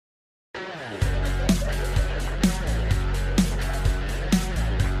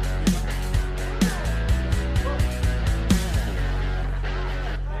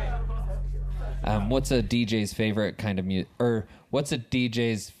What's a DJ's favorite kind of what's a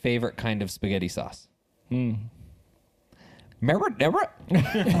DJ's favorite kind of spaghetti sauce? Never. Oh, good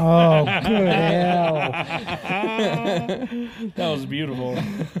hell. That was beautiful.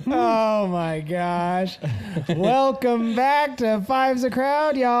 Oh, my gosh. Welcome back to Five's a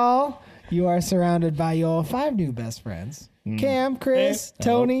Crowd, y'all. You are surrounded by your 5 new best friends. Cam, Chris,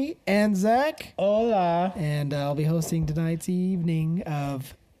 Tony, and Zach. Hola. And I'll be hosting tonight's evening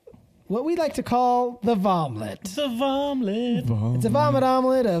of what we like to call the Vomlet. The vomlet. It's a vomit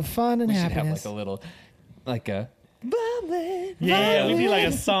omelet of fun and We should have happiness. like a little, like a Vomlet. Yeah, we need like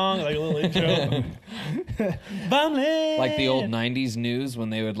a song, like a little intro. Vomlet. like the old '90s news when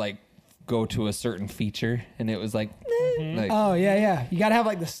they would like go to a certain feature and it was like, like Oh, yeah. You got to have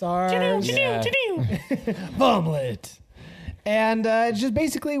like the stars. yeah. Vomlet. And it's just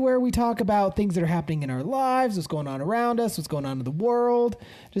basically where we talk about things that are happening in our lives, what's going on around us, what's going on in the world,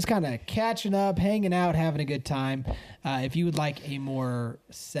 just kind of catching up, hanging out, having a good time. If you would like a more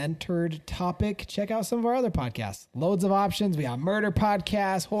centered topic, check out some of our other podcasts. Loads of options. We got murder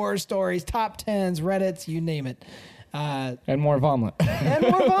podcasts, horror stories, top 10s, Reddits, you name it. And more vomit. And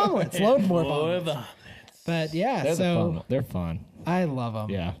more vomits. Load more vomits. But yeah, They're fun. I love them.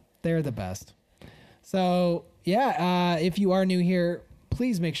 Yeah. They're the best. So, yeah, if you are new here,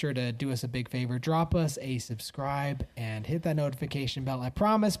 please make sure to do us a big favor. Drop us a subscribe and hit that notification bell. I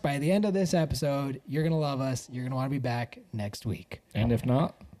promise by the end of this episode, you're going to love us. You're going to want to be back next week. And if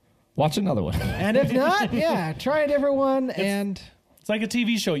not, watch another one. And if not, yeah, try a different one. It's like a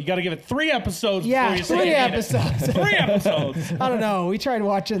TV show. You got to give it 3 episodes. Yeah, before you say 3 it. episodes. 3 episodes. I don't know. We tried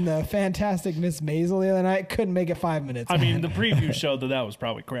watching the Fantastic Miss Maisel the other night. Couldn't make it 5 minutes. I mean, the preview showed that was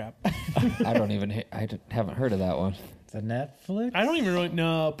probably crap. I haven't heard of that one. It's a Netflix? I don't even really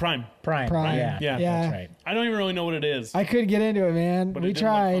know. Prime. Prime. Yeah. Yeah. That's right. I don't even really know what it is. I couldn't get into it, man. But We it didn't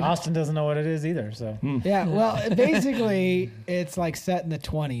look tried. fun. Austin doesn't know what it is either, so. Yeah, well, basically, it's like set in the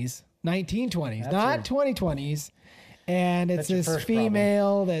 20s, 1920s, That's not 2020s. And it's That's your this first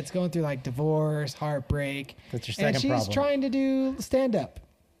female that's going through like divorce, heartbreak. That's your And second she's problem. trying to do stand up.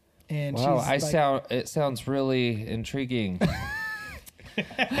 And Wow, she's like, it sounds really intriguing.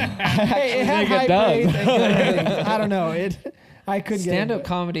 hey, it had think it high does. praise and good ratings. I don't know. I couldn't get Stand-up into it.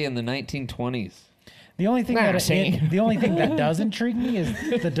 comedy in the 1920s. The only thing Nah, that see. the only thing that does intrigue me is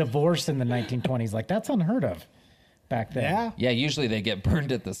the divorce in the 1920s. Like that's unheard of back then. Yeah. Yeah, usually they get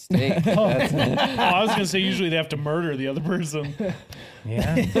burned at the stake. Oh, I was going to say usually they have to murder the other person.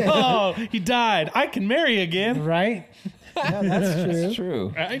 Yeah. Oh, he died. I can marry again. Right? Yeah, that's true. That's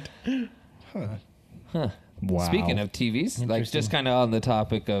true. Right? Wow. Speaking of TVs, like Interesting. just kind of on the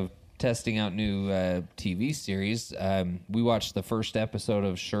topic of testing out new TV series, we watched the first episode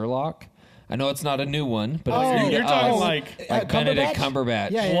of Sherlock. I know it's not a new one, but it's You're talking like Benedict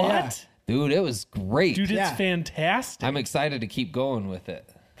Cumberbatch. Yeah, yeah, yeah. what? Dude, it was great. Dude, it's Yeah. fantastic. I'm excited to keep going with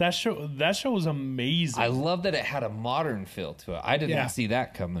it. That show was amazing. I love that it had a modern feel to it. I didn't Yeah. see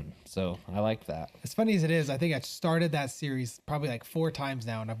that coming, so I liked that. As funny as it is, I think I started that series probably like 4 times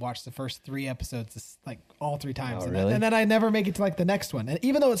now, and I've watched the first 3 episodes like all 3 times. Oh, and, really? and then I never make it to like the next one. And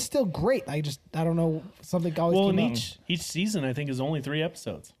even though it's still great, I don't know, something always well, came and up. each season I think is only 3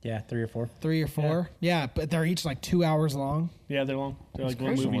 episodes. Yeah, 3 or 4. 3 or 4. Yeah, but they're each like 2 hours long. Yeah, they're long. They're like The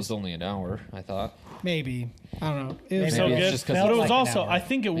little first one movies. was only an hour, I thought. Maybe. I don't know. It was So Maybe it's good. just 'cause But it it's was like an also, hour. I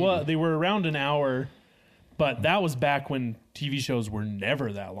think it was, they were around an hour, but that was back when TV shows were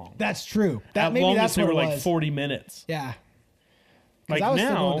never that long. That's true. That At maybe longest, that's they what were it like was. 40 minutes. Yeah. Like Because I was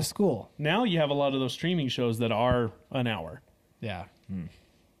still going now, to school. now you have a lot of those streaming shows that are an hour. Yeah.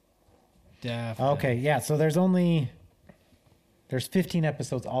 Definitely. Okay, yeah. So there's 15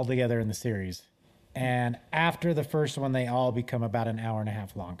 episodes altogether in the series, and after the first one, they all become about an hour and a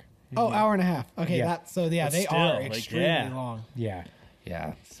half long. Oh, hour and a half. Okay, Yeah. they But still, are like, extremely yeah. long. Yeah.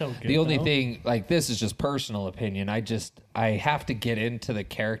 Yeah. So good. The only though. thing, like, this is just personal opinion. I have to get into the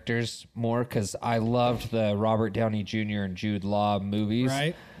characters more because I loved the Robert Downey Jr. and Jude Law movies.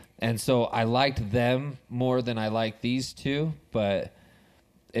 Right. And so I liked them more than I like these two, but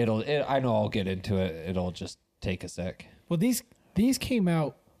I know I'll get into it. It'll just take a sec. Well, these came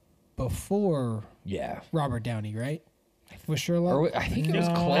out before Yeah. Robert Downey, right? With Sherlock? Or I think it was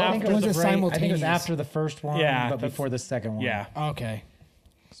No, close. I think it was a I think it was simultaneous. after the first one, Yeah, but that's- before the second one. Yeah. Okay.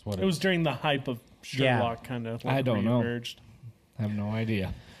 That's what It was during the hype of Sherlock kind of like I don't know. reemerged. I have no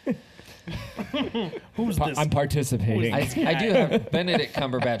idea. Who's this? I'm participating. I do have Benedict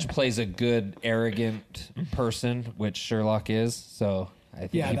Cumberbatch plays a good, arrogant person, which Sherlock is. So I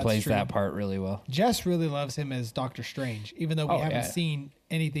think Yeah, he that's plays true. that part really well. Jess really loves him as Doctor Strange, even though we haven't yeah. seen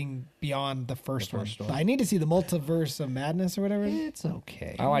anything beyond the first one. first one. I need to see the Multiverse of Madness or whatever. It's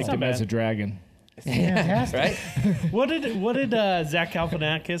okay. I liked Not him as bad. a dragon. Fantastic. right? What did Zach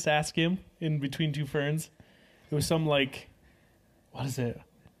Galifianakis ask him in Between Two Ferns? It was some like, what is it?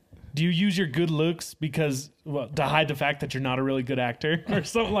 Do you use your good looks to hide the fact that you're not a really good actor or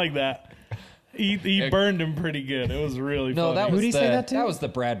something like that? He burned him pretty good. It was really No, funny. that Who was did he say that to? That was the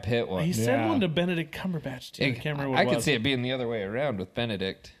Brad Pitt one. He said Yeah. one to Benedict Cumberbatch too. I can't remember what I it could was. see it being the other way around with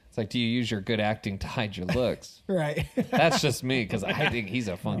Benedict. It's like, do you use your good acting to hide your looks? Right. That's just me because I think he's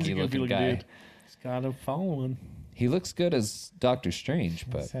a He's funky a goofy looking guy. dude. He's got a following He looks good as Doctor Strange,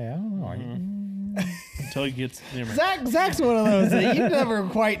 but Say, I don't know. until he gets. Never mind. Zach's one of those that you never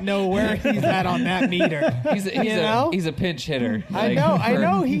quite know where he's at on that meter. he's know? a pinch hitter. I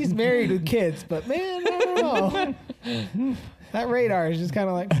know he's married with kids, but man, I don't know. That radar is just kind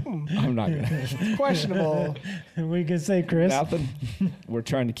of like I'm not gonna. questionable. We can say, Chris. Nothing. We're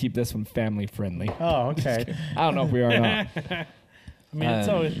trying to keep this one family friendly. Oh, okay. I don't know if we are or not. I mean, it's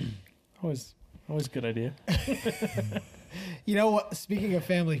always a good idea. You know what? Speaking of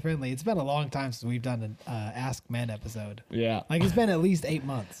family friendly, it's been a long time since we've done an Ask Men episode. Yeah. Like it's been at least 8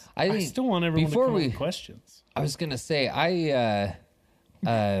 months. I think still want everyone before to come up we- with questions. I was gonna say I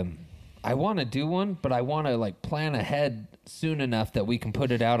want to do one, but I want to like plan ahead soon enough that we can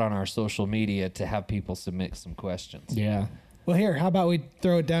put it out on our social media to have people submit some questions. Yeah. Well, here, how about we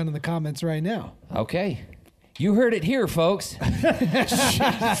throw it down in the comments right now? Okay. You heard it here, folks. You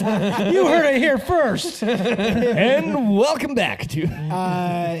heard it here first. And welcome back to.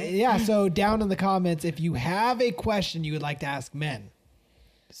 Yeah, so down in the comments, if you have a question you would like to ask men,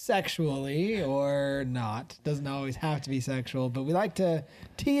 sexually or not, doesn't always have to be sexual, but we like to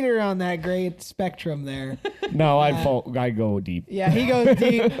teeter on that great spectrum there. No, I go deep. Yeah, he goes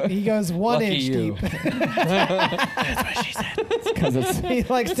deep. He goes 1 Lucky inch you. deep. Because it's He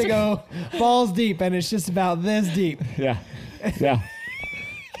likes to go balls deep, and it's just about this deep. yeah.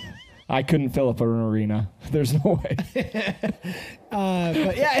 I couldn't fill up an arena. There's no way.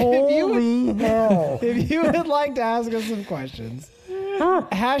 But yeah, if you would like to ask us some questions,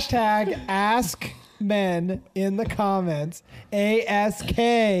 hashtag ask men in the comments.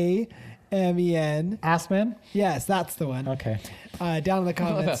 ASKMEN. Ask man? Yes, that's the one. Okay. Down in the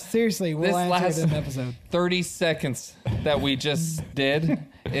comments. Seriously, we'll This answer last- it in an episode. 30 seconds that we just did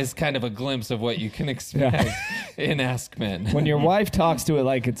is kind of a glimpse of what you can expect in Ask Men. When your wife talks to it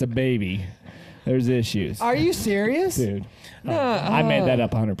like it's a baby, there's issues. Are you serious? Dude. I made that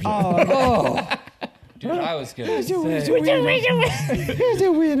up 100%. Oh, dude, I was going to say. Here's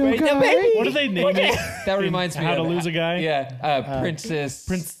a widow guy. What do they name it? That reminds me How of to Lose a Guy? Yeah, Princess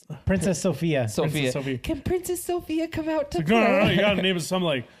Princess Sophia. Sophia. Sophia. Can Princess Sophia come out to No, play? you gotta name it something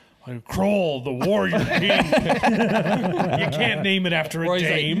like Kroll, the Warrior King. You can't name it after Or a he's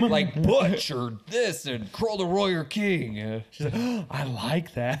dame. like Butch or this and Kroll the Warrior King. She's like, oh, I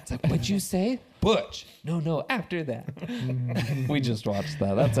like that. What'd you say? Butch. No, after that. We just watched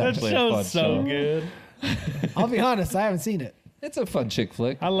that. That's That actually a fun show's so show. good. I'll be honest, I haven't seen it. It's a fun chick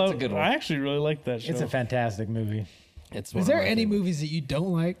flick. I love It's a good one. I actually really like that show. It's a fantastic movie. It's one Is of there my any favorites. movies that you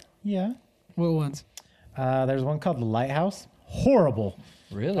don't like? Yeah. What ones? There's one called The Lighthouse. Horrible.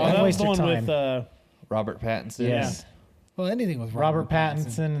 Really? Oh, that was waste the your one with time. Robert Pattinson. Yes. Well, anything with Robert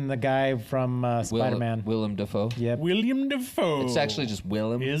Pattinson and the guy from Spider-Man. Willem Dafoe. Yep. William Dafoe. It's actually just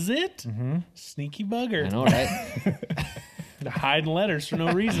Willem. Is it? Mm-hmm. Sneaky bugger. I know, right? Hiding letters for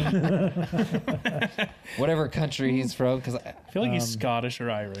no reason. Whatever country he's from, because I feel like he's Scottish or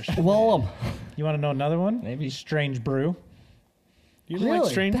Irish. Well, You want to know another one? Maybe. Strange Brew. You don't Really?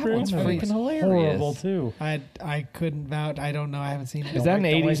 like Strange that Brew? one's freaking hilarious. Horrible too. I couldn't vouch. I don't know. I haven't seen it. Is that an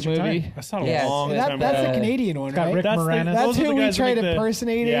Don't waste 80s your time. movie? I saw it Yeah, a long That, time that's ago. the Canadian one, Got right? Rick That's the- Moranis. That's Those are who the we guys that tried make the-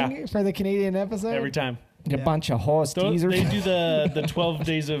 impersonating Yeah. for the Canadian episode. Every time. A bunch of horse Those, teasers. they do the 12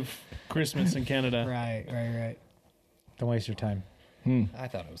 days of Christmas in Canada. Right. Don't waste your time. I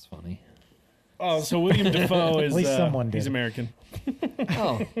thought it was funny. Oh, so William Dafoe is At least someone did. he's American.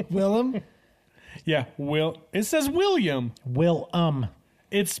 Oh, Willem. Yeah, it says William.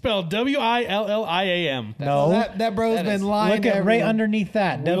 It's spelled William. No. That bro's that been is- lying. Look to at right everyone. underneath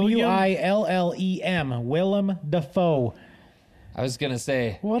that. William? Willem. Willem Dafoe. I was gonna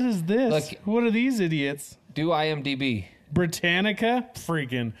say, What is this? Look. What are these idiots? do IMDb. Britannica?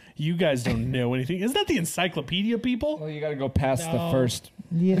 Freaking, you guys don't know anything. Isn't that the encyclopedia people? Well, you got to go past the No. first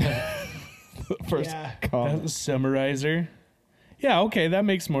Yeah. Yeah. comment. That's a summarizer. Yeah, okay, that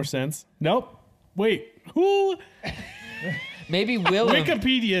makes more sense. Nope. Wait, who? Maybe Willem.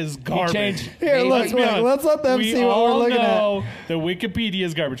 Wikipedia is garbage. changed- Here, Maybe- let's Be honest. let's let them We see what all we're looking at. know that Wikipedia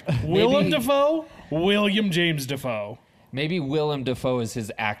is garbage. Willem Dafoe, William James Dafoe. Maybe Willem Dafoe is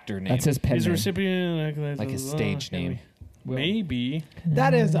his actor name. That's his pen He's a name. recipient like his stage name. Maybe.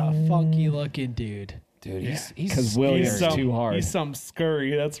 That is a funky looking dude. Dude, he's Because William's too hard. He's some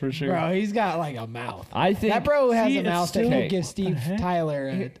scurry, that's for sure. Bro, he's got like a mouth. I think That bro has See, a it's mouth that still- could give Steve the heck?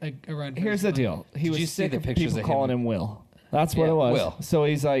 Tyler a run. for here's his the money. deal. He was you see sick the of pictures people of calling him? him Will. That's what Yeah, it was. Will. So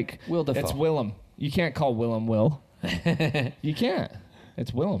he's like, Will Dafoe. it's Willem. You can't call Willem Will. You can't.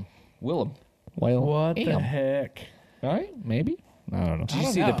 It's Willem. Willem. Will. What the Am. heck? Right? Maybe. I don't know. Did you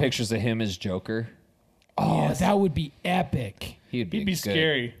don't see the know. pictures of him as Joker? Oh, that would be epic. He'd be He'd be good.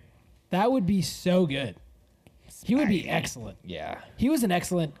 scary. That would be so good. He would be excellent. Yeah. He was an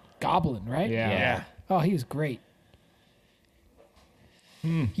excellent goblin, right? Yeah. Oh, he was great.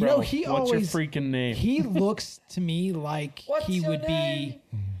 You Bro, know, he what's always your freaking name? he looks to me like he would be.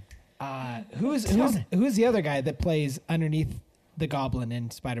 Who's the other guy that plays underneath the goblin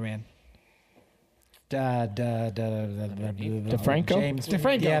in Spider-Man? DeFranco? James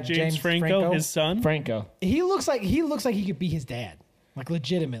DeFranco. Yeah, James Franco, his son. Franco. He looks like he could be his dad, like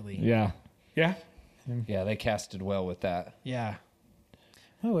legitimately. Yeah. Yeah. Yeah, they casted well with that. Yeah.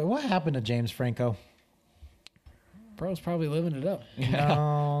 Oh, wait, what happened to James Franco? Bro's probably living it up.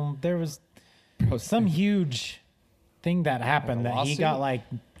 No, there was some huge thing that happened Like a that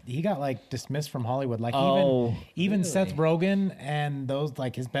he got like dismissed from Hollywood. Like even Seth Rogen and those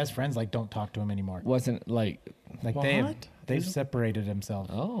like his best friends like don't talk to him anymore. Wasn't like, Like What? they've separated himself.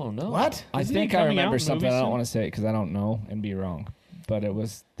 Oh no. What? I Isn't he think I coming out remember in something. I movies don't soon? want to say it because I don't know and be wrong. But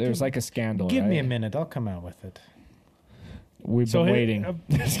there's like a scandal. Give me a right? minute, I'll come out with it. We've So been hey, waiting.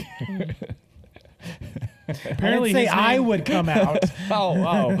 Apparently, I didn't say his I name- would come out.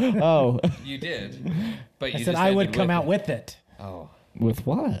 oh. You did. But you I just said I would ended come with out it. with it. Oh. With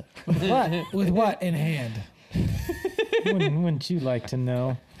what? What? With what in hand? Wouldn't you like to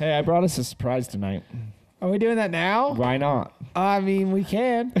know? Hey, I brought us a surprise tonight. Are we doing that now? Why not? I mean, we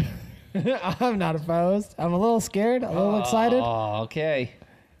can. I'm not opposed. I'm a little scared, a little excited, a Oh, okay.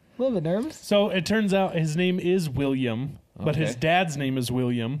 little bit nervous. So it turns out his name is William, but his Okay. dad's name is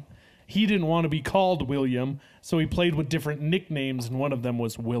William. He didn't want to be called William, so he played with different nicknames, and one of them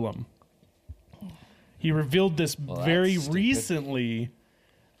was Willem. He revealed this very that's stupid. recently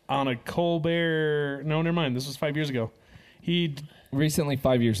on a Colbert. No, never mind. This was 5 years ago. He Recently,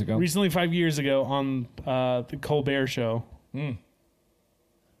 5 years ago. recently 5 years ago on the Colbert show.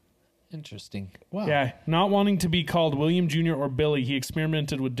 Interesting. Wow. Yeah, not wanting to be called William Jr. or Billy, he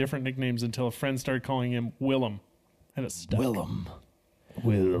experimented with different nicknames until a friend started calling him Willem, and it stuck. Willem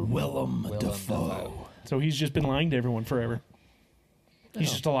Dafoe. So he's just been lying to everyone forever. He's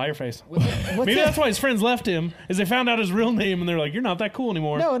just a liar face. What's Maybe that? that's why his friends left him, is they found out his real name and they're like, "You're not that cool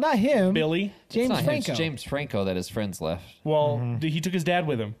anymore, No, not him. Billy." James It's not him, Franco. It's James Franco that his friends left. Well, he took his dad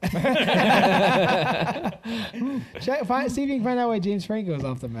with him. See if you can find out why James Franco is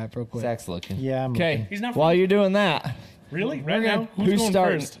off the map real quick. Zach's looking. Yeah, I'm Okay. looking. He's not. While you're doing that, Really? Right gonna- now? Who's going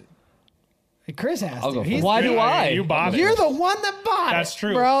starting? first? Hey, Chris has I'll to. go He's- first. Why do I? You bought it. You're the one that bought it. That's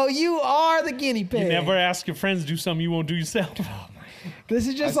true. Bro, you are the guinea pig. You never ask your friends to do something you won't do yourself. This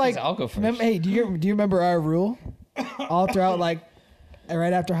is just like, I'll go first. Hey, do you remember our rule? All throughout, like,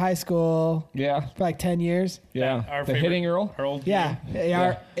 right after high school, yeah, for like 10 years. yeah, Our the favorite- hitting Earl. Our old Yeah.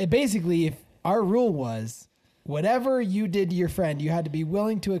 game. Basically, if our rule was whatever you did to your friend, you had to be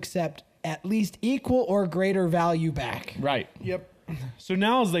willing to accept at least equal or greater value back. Right. Yep. So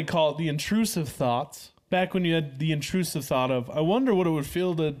now, as they call it, the intrusive thoughts. Back when you had the intrusive thought of, I wonder what it would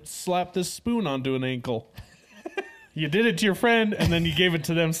feel to slap this spoon onto an ankle. You did it to your friend, and then you gave it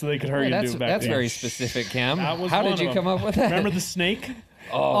to them so they could hurry and do That's it back. that's to you. very specific, Cam. That was How one did you of come them. up with that? Remember the snake?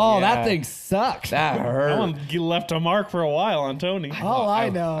 Oh, yeah. that thing sucked. That That hurt. one left a mark for a while on Tony. All I I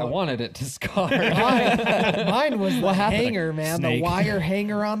know. wanted it to scar. Mine was the hanger, man. Snake. The wire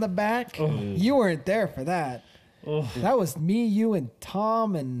hanger on the back. You weren't there for that. That was me, you, and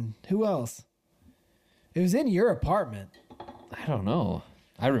Tom, and who else? It was in your apartment. I don't know.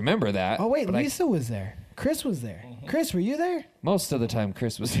 I remember that. Oh, wait, but Lisa was there. Chris was there. Chris, were you there? most of the time,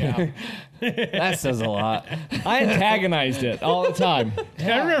 Chris was there. That says a lot. I antagonized it all the time.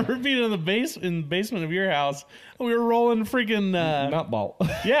 I remember being in the basement of your house, and we were rolling freaking. Nutball.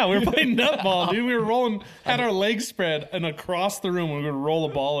 Yeah, we were playing nutball, dude. We were rolling, had our legs spread, and across the room we would roll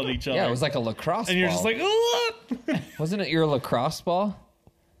a ball at each other. Yeah, it was like a lacrosse and you're ball. just like, "Ugh." Wasn't it your lacrosse ball?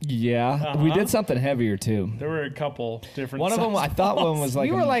 Yeah, we did something heavier too. There were a couple different. One of them, I thought one was like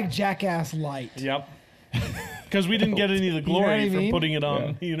you were a- like Jackass Light. Yep. Because we didn't get any of the You know what glory I for mean? putting it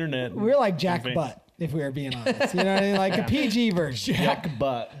on the internet. We were like Jack Thanks. Butt, if we were being honest. You know what I mean? Like a PG version. Jack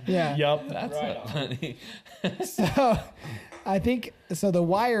butt. Yeah. Yep. That's not funny. So I think the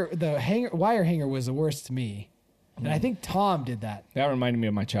wire hanger was the worst to me. And I think Tom did that. That reminded me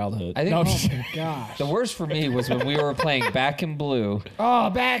of my childhood. I think No, Oh my gosh. the worst for me was when we were playing Back in Blue. Oh,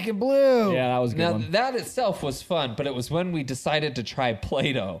 Back in Blue. yeah, that was a good Now one. that itself was fun, but it was when we decided to try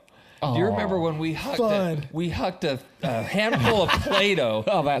Play-Doh. Do you remember when we hucked a handful of Play-Doh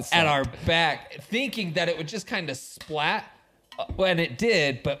Oh, that at sucked. our back, thinking that it would just kind of splat? When it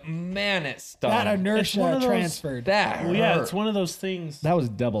did, but man, it stung. That It's one inertia of those- transferred. That Well, yeah, hurt. it's one of those things. That was a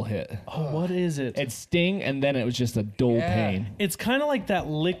double hit. Oh, what is it? It sting, and then it was just a dull pain. It's kind of like that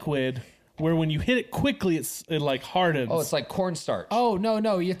liquid where when you hit it quickly, it like hardens. Oh, it's like cornstarch. Oh, no.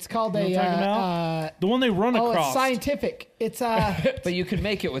 It's called You know a. what I'm talking about? The one they run Oh, across. it's scientific. It's But you could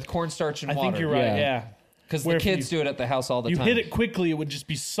make it with cornstarch and I water. think you're right. Yeah. Yeah. Because Where the if kids you- do it at the house all the You time. hit it quickly, it would just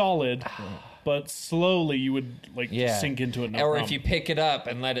be solid, but slowly you would like sink into it. No or problem. if you pick it up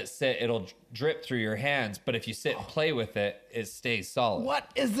and let it sit, it'll drip through your hands. But if you sit and play with it, it stays solid. what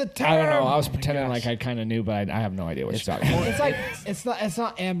is the term? I don't know. I was pretending like I kind of knew, but I have no idea what you're talking about. It's like it's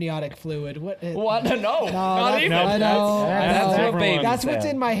not amniotic fluid. What? What? No, not that's- even. I know. That's I know. what babies That's what's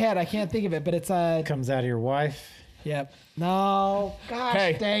say. in my head. I can't think of it, but it's Comes out of your wife. Yep. No. Gosh,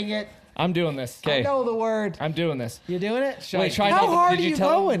 Okay. dang it. I'm doing this. I Okay. know the word. I'm doing this. You doing it? Should I try How to- hard did are you you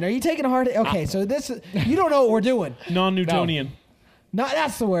tell going? Are you taking a hard? Okay, so this you don't know what we're doing. non-Newtonian. No,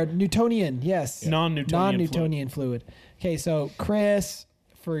 that's the word. Newtonian. Yes. Non-Newtonian Non-Newtonian fluid. Okay, so Chris,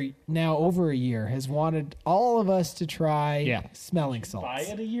 for now over a year, has wanted all of us to try smelling salts. Buy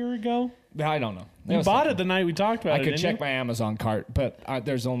it a year ago. I don't know. You bought it the night we talked about I it. could didn't check you? my Amazon cart, but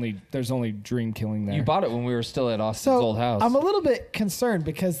there's only dream killing there. You bought it when we were still at Austin's So old house. I'm a little bit concerned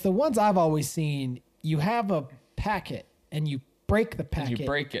because the ones I've always seen, you have a packet and you break the packet. you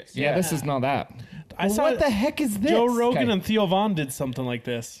break it. yeah, this is not that. I Well, saw what the heck is this? Joe Rogan Okay. and Theo Vaughn did something like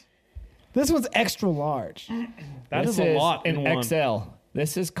this. This one's extra large. That This is a lot in one. XL.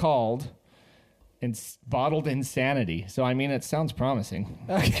 This is called bottled insanity. So I mean, it sounds promising.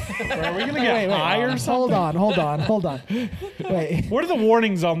 Are we gonna get high or something? Hold on. Wait, What are the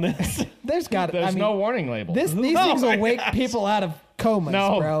warnings on this? there's got to. There's I mean, no warning label. these Oh things my will wake gosh. people out of comas,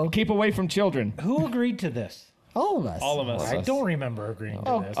 no, bro. keep away from children. Who agreed to this? All of us. All of us. I don't remember agreeing to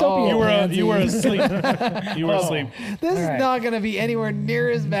Oh, this. don't be You a were pansy. you were asleep. You were asleep. This is All right. not going to be anywhere near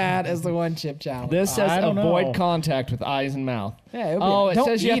as bad as the one chip challenge. This says I don't avoid know. contact with eyes and mouth. Yeah, it'll be Oh, it don't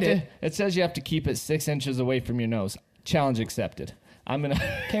says you have eat to. it. It says you have to keep it 6 inches away from your nose. Challenge accepted. I'm gonna.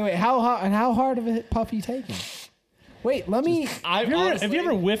 Okay, wait. How hard of a puff are you taking? Wait, let me. I Have you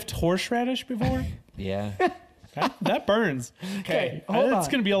ever whiffed horseradish before? Yeah. That burns. Okay, hold It's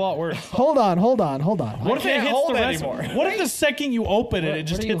on. gonna be a lot worse. Hold on. What if it can't hits hold the it rest? anymore. What if the second you open it, it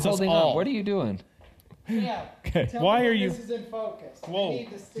just what are you hits us holding all? on? What are you doing? Yeah. Why are you? This is in focus. I Whoa! need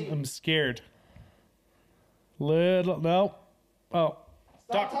to see. I'm scared. No. Oh.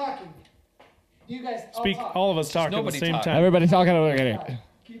 Stop talking. You guys all Speak. talk. All of us talk at the nobody same talk. time. Everybody talking over here.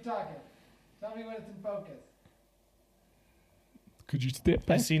 Keep talking. Tell me when it's in focus. Could you step I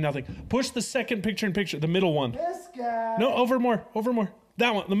back? see nothing. Push the second picture-in-picture, the middle one. This guy. No, over more.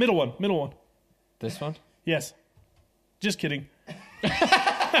 That one, the middle one. This one? Yes. Just kidding.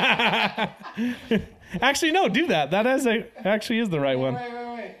 Actually, no, do that. That actually is the right one.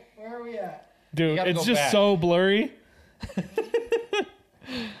 Wait. Where are we at? Dude, gotta it's go just back. so blurry.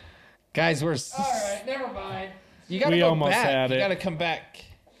 Guys, we're. All right, never mind. You gotta We go almost back. had You it. gotta come back.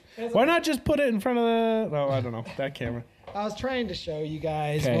 Why not just put it in front of the... No, I don't know. That camera. I was trying to show you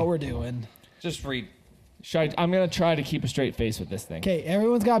guys Okay. what we're doing. Just read. I'm gonna try to keep a straight face with this thing. Okay,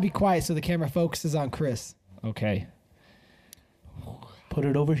 everyone's got to be quiet so the camera focuses on Chris. Okay. Put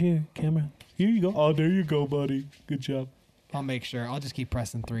it over here, camera. Here you go. Oh, there you go, buddy. Good job. I'll make sure. I'll just keep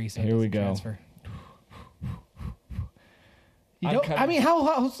pressing 3 so it Here we doesn't go. transfer. You I'm don't, kinda- I mean,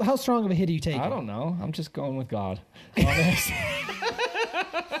 how strong of a hit are you taking? I don't know. I'm just going with God.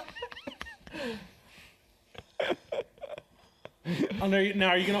 Now,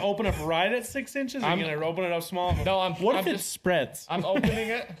 are you going to open up right at 6 inches? Or are you going to open it up small? No, I'm. What I'm if it just. spreads? I'm opening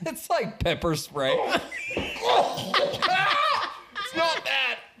it. It's like pepper spray. It's not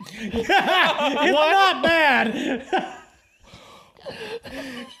bad. It's not bad.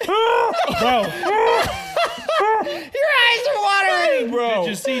 Bro, Your eyes are watering! Bro. did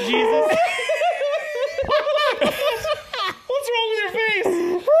you see Jesus? What's wrong with your face?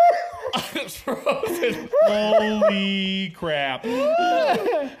 It's frozen. Holy crap.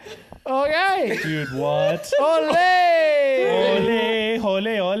 Okay. Dude, what? Ole!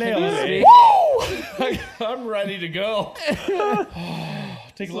 Ole. I'm ready to go.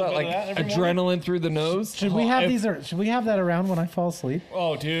 Take a look Like at that. every morning. adrenaline through the nose. Should we have should we have that around when I fall asleep?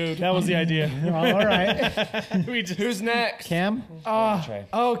 Oh, dude. That was the idea. All right. Who's next? Cam?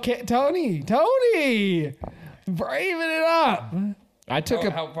 Okay, Tony. Braving it up. I took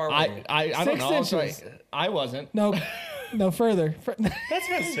How far were you? I don't 6 know. So inches. I wasn't. No, no further. That's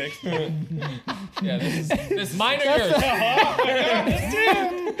about 6. Yeah, this is Mine or yours?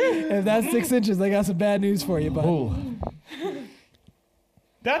 If that's 6 inches, I got some bad news for you, bud. Ooh.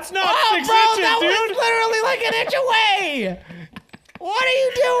 That's not Oh, 6 bro, inches, that dude. was literally like an inch away. What are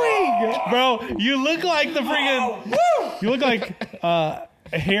you doing? Bro, you look like the freaking. You look like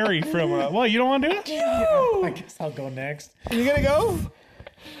Harry from. Well, you don't want to do it? I guess I'll go next. You gonna go?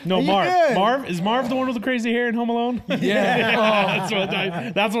 No, you Marv. good? Marv is Marv the one with the crazy hair in Home Alone? Yeah.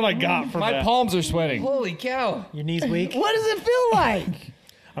 That's what I got from My that. palms are sweating. holy cow. Your knees weak? What does it feel like?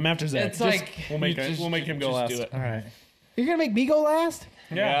 I'm after Zach. It's like we'll make him go last. Do it. All right. You're gonna make me go last?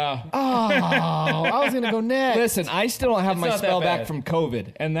 Yeah. Oh, I was gonna go next. Listen, I still don't have my not that spell bad. back from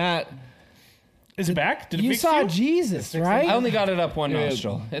COVID, and that Is it back? Did it You fix saw you? Jesus, right? I only got it up one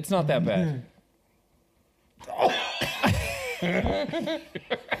nostril. It's not that bad.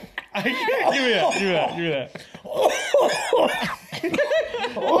 I can't. Give me that.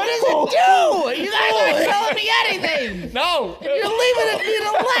 What does it do? You guys aren't telling me anything. no. You're leaving it to the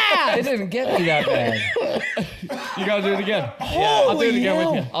It last. didn't get me that bad. You gotta do it again. Yeah, I'll do it again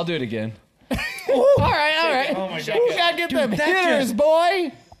hell. with you. I'll do it again. All right. Oh my god. We gotta get them hitters,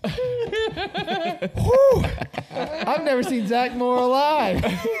 boy. Whew. I've never seen Zach more alive.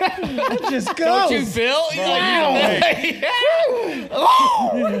 It just goes. Don't you feel?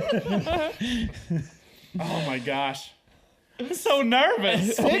 Oh my gosh. I'm so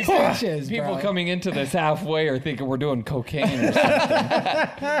nervous. 6 inches, People bro. coming into this halfway are thinking we're doing cocaine or something.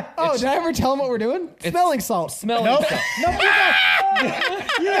 Oh, did I ever tell them what we're doing? Smelling salts. Smelling stuff.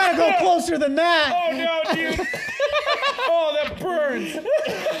 You gotta go closer than that. Oh no, dude. Oh, that burns.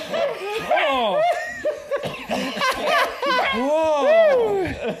 Oh.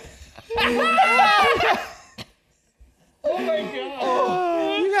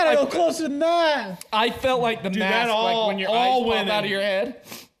 You gotta go closer than that. I felt like the Dude, mask, that all- like when your all eyes went pop out in. of your head.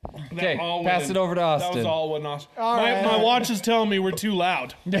 Okay, all pass went it over to That was Austin. all one nostril. All My right. watch is telling me we're too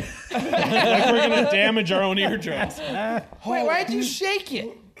loud. Like we're gonna damage our own eardrums. Wait, why'd you shake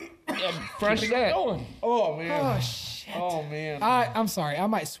it? Fresh set. Oh man. Oh, shit. Oh man. I'm sorry. I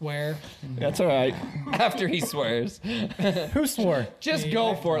might swear. That's all right. After he swears. Who swore? Just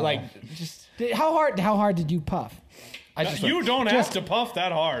go for it. Like, just. How hard did you puff? I just. You don't have to puff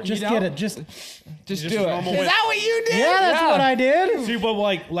that hard. Just get it. Just Just Just do it. normal Is wind. that what you did? yeah, that's what I did. See, but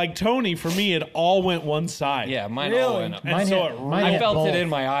like Tony, for me, it all went one side. Yeah, mine all Really? went up. And so it mine I hit felt both. it in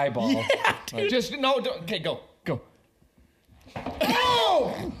my eyeball. Just no. Don't, okay, go.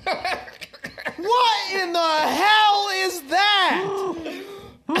 What in the hell is that?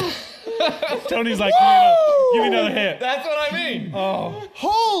 Tony's like, give me another hit. That's what I mean.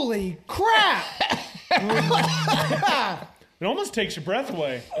 Holy crap! It almost takes your breath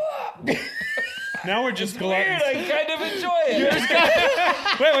away. Now we're just glutton. I kind of enjoy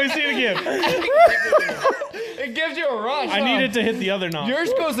it. Wait, let me see it again. It gives you a rush. I needed to hit the other nostril.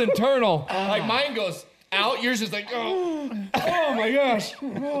 Yours goes internal. Like mine goes out. Yours is like, oh my gosh.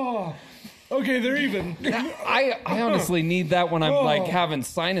 Oh. Okay, they're even. I honestly need that when I'm like having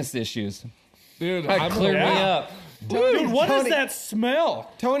sinus issues. Dude, That clear me Yeah. up. Dude, what is Tony- that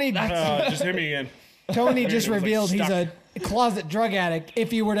smell? Tony Just hit me again. just like revealed he's stuck. a closet drug addict if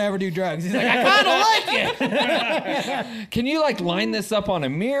he were to ever do drugs. He's like, I kind of like it. Can you like line this up on a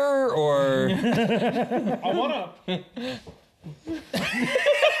mirror or I wanna.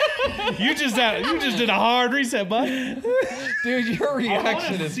 You just did a hard reset, bud. dude, your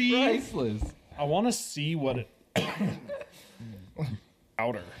reaction is see- priceless. I want to see what it.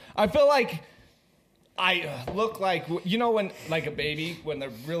 Outer. I feel like I look like, you know, when like a baby when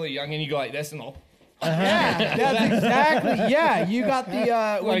they're really young and you go like this and they'll Yeah, that's exactly. Yeah, you got the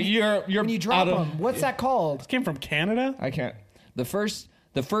like when, you're when you drop out of- them. What's that called? Came from Canada. I can't. The first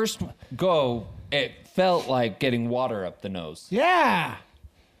go, it felt like getting water up the nose. Yeah.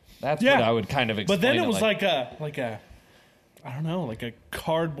 That's Yeah. what I would kind of explain. But then it was like like a, I don't know, like a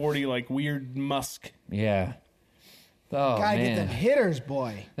cardboardy, like weird musk. yeah. Oh Gotta man, get them hitters,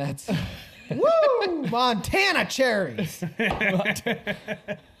 boy. that's Woo! Montana cherries.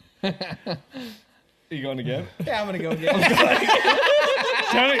 You going again? Yeah, I'm gonna go get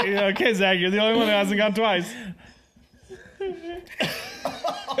Tony, okay, Zach, you're the only one who hasn't gone twice.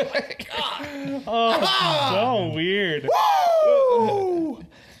 Oh, so weird.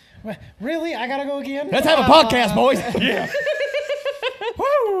 Really? I gotta go again? Let's have a podcast, boys. Yeah.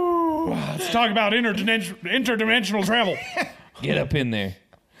 Woo! Let's talk about interdimensional travel. get up in there.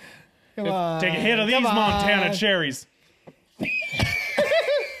 Come on. Take a hit of these Come on. Montana cherries.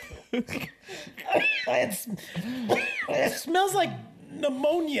 It smells like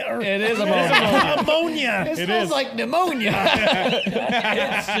pneumonia. It is ammonia. Ammonia. It smells like pneumonia.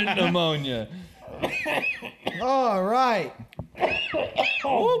 Instant pneumonia. All right.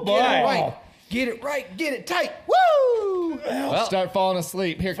 Oh boy. Get it right. Get it right. Get it tight. Woo! Well, Start falling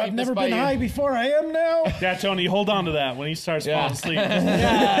asleep. Here, keep I've this never by been you. high before. I am now. Yeah, Tony, hold on to that when he starts Yeah. falling asleep.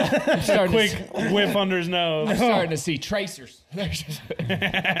 I'm starting Quick To, whiff under his nose. I'm starting to see tracers.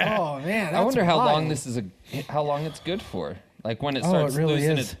 Oh man, I wonder how long wild. this is how long it's good for. Like when it Oh, starts it really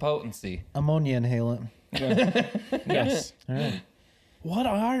losing is. its potency. Ammonia inhalant. Yes. What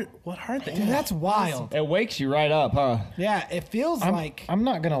are they? Dude, that's wild. It wakes you right up, huh? Yeah, it feels like I'm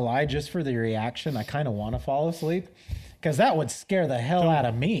not gonna lie, just for the reaction, I kind of want to fall asleep because that would scare the hell out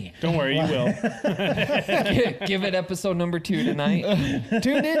of me. Don't worry, you will. Give it episode number 2 tonight.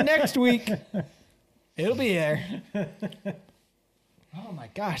 tune in next week. It'll be there. Oh my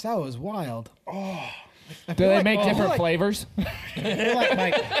gosh, that was wild. Do they like- make I feel different like- flavors? I feel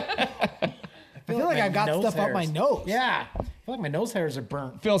like I feel like I've got nose stuff up my hairs. nose. Yeah, I feel like my nose hairs are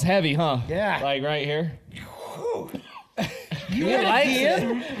burnt. Feels heavy, huh? Yeah. Like right here. You like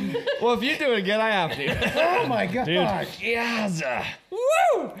it? Well, if you do it again, I have to. Oh my god! Yes.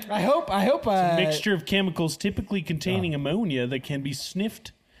 I hope. Mixture of chemicals typically containing ammonia that can be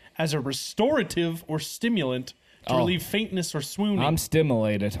sniffed as a restorative or stimulant to relieve faintness or swooning. I'm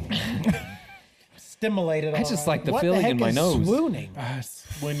stimulated. Stimulated. I just like the what feeling the heck in my is nose. swooning?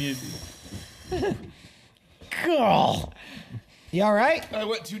 when you girl. You all right? I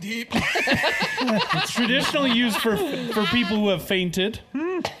went too deep. It's traditionally used for people who have fainted,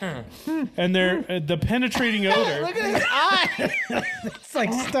 and they're the penetrating odor. Look at his eye. It's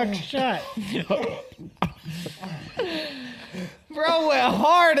like stuck shut. Bro went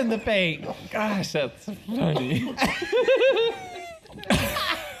hard in the paint. Gosh, that's funny.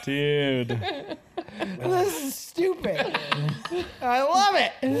 Dude, This is stupid. I love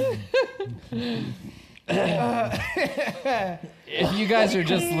it. If you guys are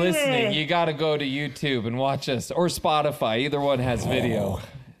just listening, you got to go to YouTube and watch us or Spotify. Either one has video.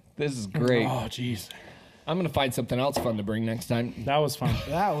 This is great. oh jeez, I'm gonna find something else fun to bring next time. that was fun.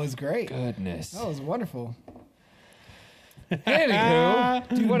 That was great. Goodness. That was wonderful. Anywho,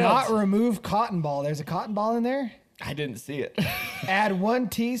 Do what not else? remove cotton ball. There's a cotton ball in there. I didn't see it. Add 1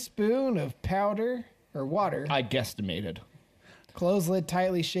 teaspoon of powder or water. I guesstimated. Close lid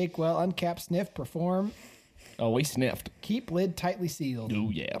tightly, shake well, uncap, sniff, perform. Oh, we sniffed. Keep lid tightly sealed. Oh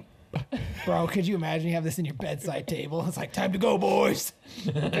yeah. Bro, could you imagine you have this in your bedside table? It's like, time to go, boys.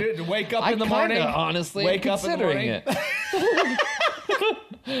 Dude, to wake up I in the morning. honestly, Wake am up in the considering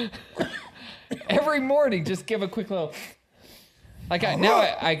it. Every morning, just give a quick little. Like I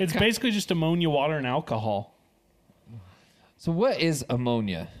It's basically just ammonia, water, and alcohol. So what is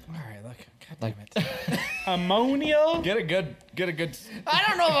ammonia? All right, look. God damn it. Ammonia? Get a good. I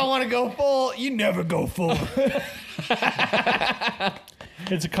don't know if I want to go full. You never go full.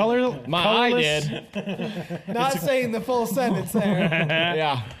 It's a colorless. I did. Not saying the full sentence there.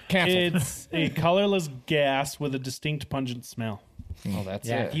 Yeah. Cancel. It's a colorless gas with a distinct pungent smell. Oh, that's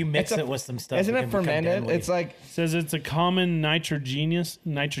Yeah, it. if you mix It's a- it with some stuff, Isn't it fermented? It's like It says it's a common nitrogenous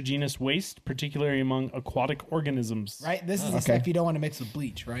waste, particularly among aquatic organisms. Right? This is the stuff you don't want to mix with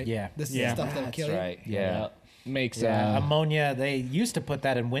bleach, right? Yeah. This is Yeah. the stuff that'll That's kill you. right. Yeah. makes ammonia. They used to put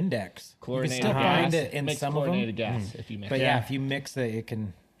that in Windex. You can chlorinated still gas. find it in Makes some of chlorinated them. gas if you mix But it. yeah, if you mix it, it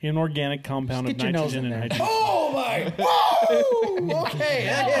can. Inorganic compound Just of get your nose nitrogen in and there. hydrogen. Oh my! Whoa! Okay,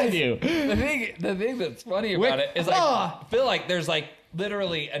 that is. you. The thing that's funny about it is I feel like there's like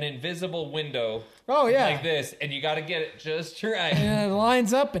literally an invisible window Oh yeah. like this, and you got to get it just right. And it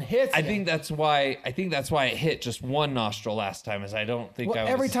lines up and hits. I you. think that's why it hit just one nostril last time. Is I don't think Well, I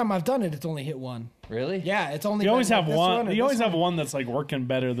was every time I've done it, it's only hit one. really. Yeah, it's only. You always been have like this one. or You always this have one that's like working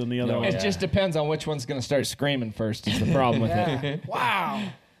better than the other one. It just depends on which one's going to start screaming first. Is the problem with it? Yeah. Wow,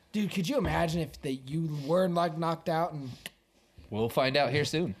 dude, could you imagine if you were like knocked out and We'll find out here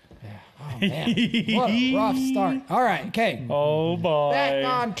soon. man, what a rough start. All right, okay. Oh boy. Back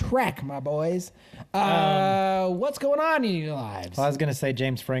on track, my boys. What's going on in your lives? Well, I was gonna say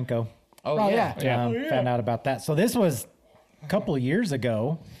James Franco. Oh yeah. Found out about that. So this was a couple of years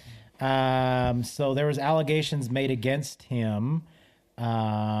ago. So there was allegations made against him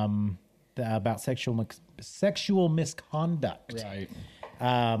about sexual misconduct. Right.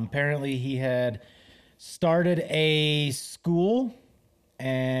 Apparently, he had started a school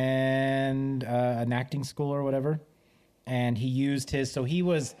and an acting school or whatever, and he used his. So he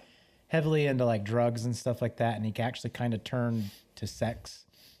was heavily into like drugs and stuff like that, and he actually kind of turned to sex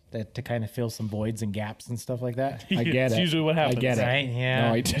to kind of fill some voids and gaps and stuff like that. I get It's it. usually what happens. I get it. Right? Yeah.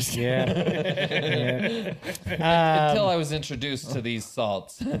 No, I just Yeah. Until I was introduced to these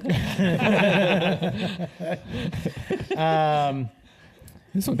salts.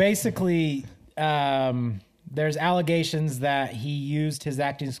 Basically, there's allegations that he used his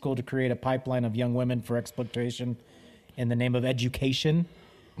acting school to create a pipeline of young women for exploitation in the name of education,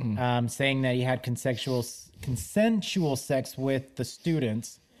 saying that he had consensual sex with the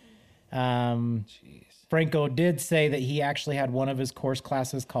students. Franco did say that he actually had one of his course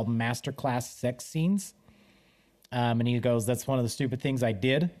classes called Masterclass Sex Scenes. And he goes, that's one of the stupid things I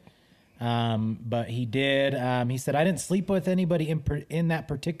did. But he did. He said, I didn't sleep with anybody in that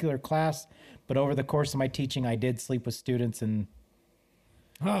particular class, but over the course of my teaching, I did sleep with students. And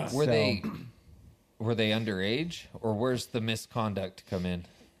Were they underage, or where's the misconduct come in?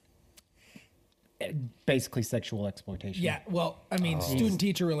 basically sexual exploitation. Yeah, well, I mean,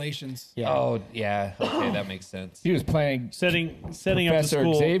 student-teacher relations. Yeah. Oh, yeah. Okay, that makes sense. He was playing Setting up the Professor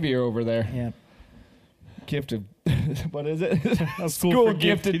school. Xavier over there. Yeah. Gift of what is it? A school for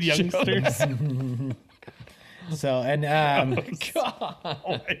gifted youngsters. So and Oh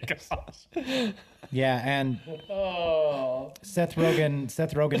my gosh. yeah, and Seth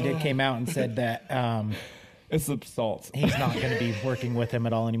Rogen did came out and said that It's the salts. he's not going to be working with him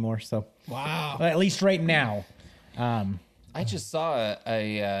at all anymore. So Wow. at least right now. I just saw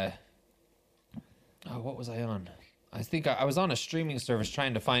what was I on? I think I was on a streaming service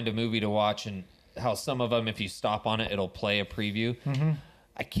trying to find a movie to watch, and how some of them, if you stop on it, it'll play a preview. Mm-hmm.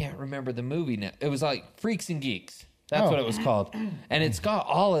 I can't remember the movie now. It was like Freaks and Geeks. That's what it was called. And it's got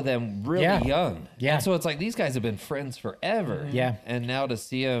all of them really young. Yeah. And so it's like these guys have been friends forever. Yeah. And now to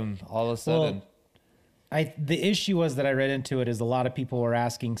see them all of a sudden. The issue was that I read into it is a lot of people were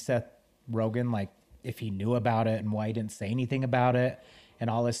asking Seth Rogen like if he knew about it and why he didn't say anything about it and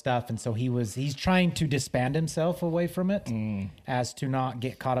all this stuff. And so he's trying to disband himself away from it as to not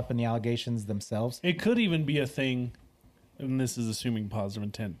get caught up in the allegations themselves. It could even be a thing, and this is assuming positive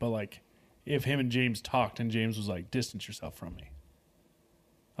intent, but like if him and James talked and James was like, distance yourself from me.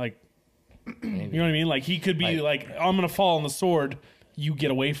 Like, you know what I mean? Like he could be like I'm going to fall on the sword. You get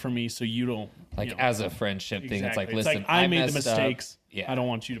away from me so you don't. Like you know. as a friendship thing, it's like, Exactly. listen, I made the messed up. mistakes. Yeah. I don't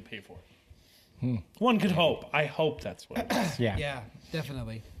want you to pay for it. One could hope. I hope that's what it is. Yeah. Yeah,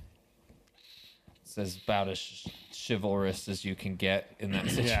 definitely. It's as about as chivalrous as you can get in that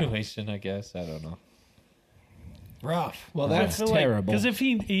situation, I guess. I don't know. Rough. Well, that's terrible. Because if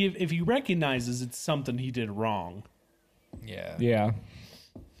he recognizes it's something he did wrong, Yeah. Yeah.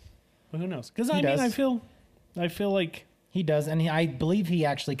 well, who knows? Because He I mean, does. I feel like He does, and I believe he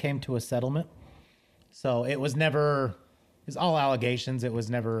actually came to a settlement. So it was never, it's all allegations. It was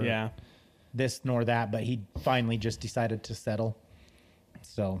never this nor that, but he finally just decided to settle.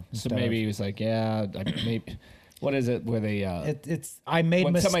 So Maybe he was like, yeah, maybe. What is it? Where they I made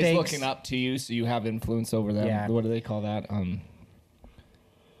when mistakes. somebody's looking up to you, so you have influence over them. Yeah. What do they call that?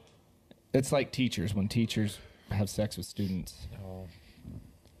 It's like teachers when teachers have sex with students. Oh.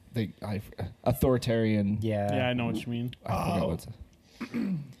 Authoritarian. yeah, I know what you mean. I forgot what's.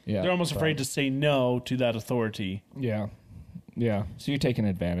 Yeah. They're almost afraid to say no to that authority. Yeah. Yeah. So you're taking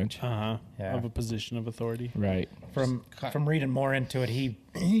advantage. Yeah. Yeah. Of a position of authority. Right. From reading more into it, he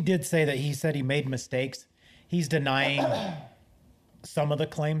did say that he said he made mistakes. He's denying some of the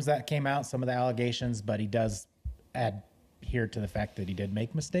claims that came out, some of the allegations, but he does adhere to the fact that he did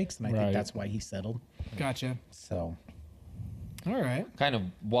make mistakes, and I think Right. that's why he settled. Gotcha. So All right. Kind of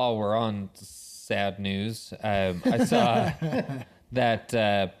while we're on sad news, I saw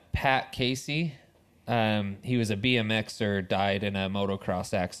that Pat Casey, he was a BMXer, died in a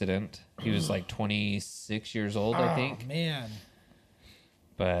motocross accident. He was like 26 years old, I think. Oh, man.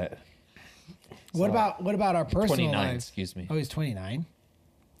 But What about our personal 29, lives? excuse me. Oh, he's 29.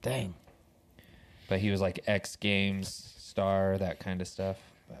 Dang. But he was like X Games star, that kind of stuff.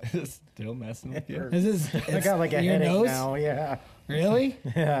 Still messing with you. Is this? I got like a your headache nose? now. Yeah, Really?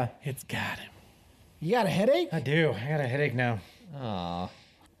 yeah, It's got him. You got a headache? I do. I got a headache now. Aw.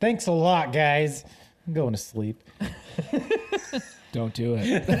 Thanks a lot, guys. I'm going to sleep. Don't do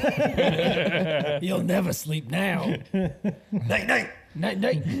it. You'll never sleep now. Night, night. Night,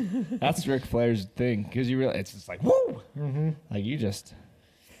 night. That's Ric Flair's thing because you realize it's just like woo. Like you just.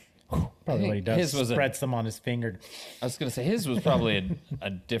 Probably what he does. His was Spreads them on his finger. I was going to say his was probably a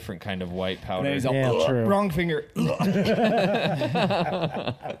different kind of white powder. he's all, Yeah, true. Wrong finger.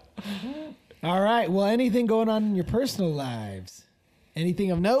 All right. Well, anything going on in your personal lives?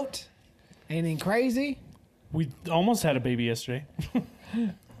 Anything of note? Anything crazy? We almost had a baby yesterday.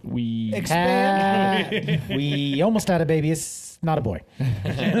 We Expand. We almost had a baby not a boy.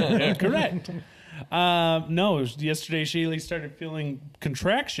 Yeah, correct. No, yesterday Shaylee started feeling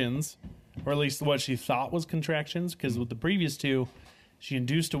contractions, or at least what she thought was contractions, because with the previous two, she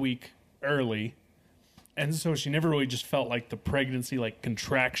induced a week early. And so she never really just felt like the pregnancy, like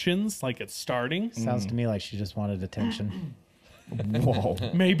contractions, like it's starting. Sounds to me like she just wanted attention. Whoa.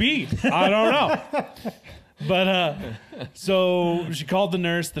 Maybe. I don't know. But so she called the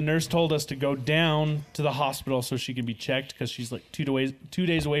nurse. The nurse told us to go down to the hospital so she can be checked because she's like 2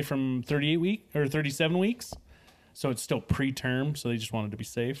 days away from 37 weeks. So it's still preterm. So they just wanted to be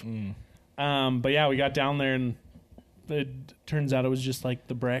safe. But yeah, we got down there and it turns out it was just like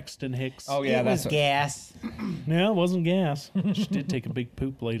the Braxton Hicks. Oh yeah, that's gas. No, it wasn't gas. She did take a big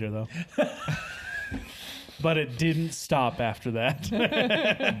poop later though. But it didn't stop after that.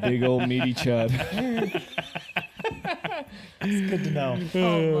 big old meaty chud. It's good to know.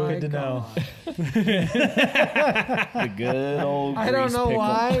 Oh my Good to know. The good old. I don't grease know pickle.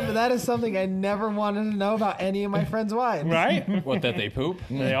 why, but that is something I never wanted to know about any of my friends' wives. Right? What, that they poop?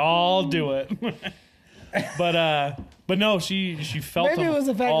 They all do it. But no, she felt Maybe it was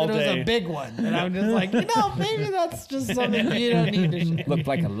the fact all that it was day. a big one, and I'm just like, maybe that's just something you don't need to share. Looked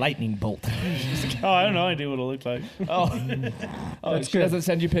like a lightning bolt. Oh, I don't know idea what it looked like. Oh, she doesn't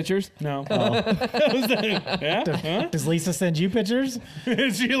send you pictures? No. Yeah? Huh? Does Lisa send you pictures?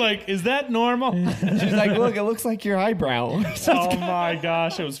 Is she like, is that normal? She's like, look, it looks like your eyebrow. Oh my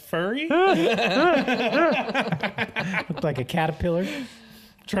gosh, it was furry? Looked like a caterpillar.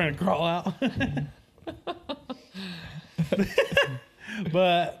 Trying to crawl out.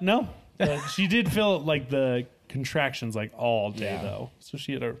 But no, she did feel like the contractions like all day though. So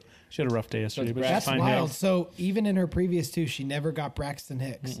she had a rough day yesterday. But she's That's fine wild. now. So even in her previous two, she never got Braxton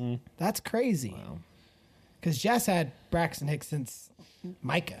Hicks. That's crazy. Wow. Because Jess had Braxton Hicks since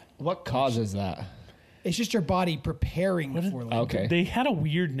Micah. What causes that? It's just your body preparing for labor. Okay. They had a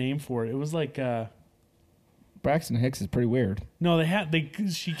weird name for it. It was like Braxton Hicks is pretty weird. no,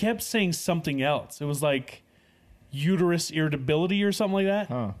 she kept saying something else. It was like uterus irritability or something like that.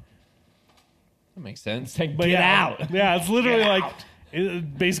 Huh. That makes sense. But Get yeah, out. Yeah, it's literally like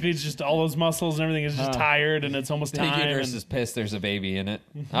basically it's just all those muscles and everything is just tired and it's almost The time. uterus and is pissed there's a baby in it.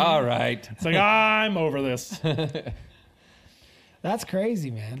 All right. it's like I'm over this. That's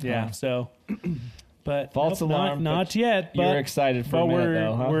crazy, man. Yeah. So, but False alarm, Not but yet. You But were excited for but a minute, we're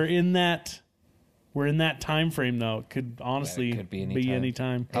though, huh? we're in that. We're in that time frame though. It could honestly could be be any any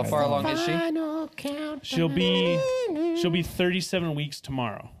time. time. How far along is she? Final count. She'll be 37 weeks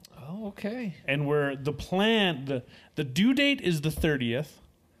tomorrow. Oh, okay. And the due date is the 30th.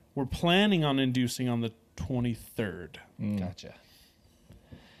 We're planning on inducing on the 23rd. Gotcha.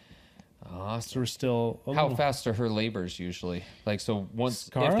 So Awesome. we're still a How little- fast are her labors usually? Like, so once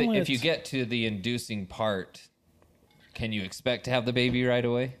Scarlett- if you get to the inducing part, can you expect to have the baby right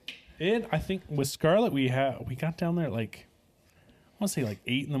away? I think with Scarlett we got down there at like I want to say like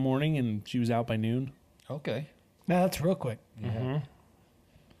 8 in the morning and she was out by noon. Okay. No, that's real quick.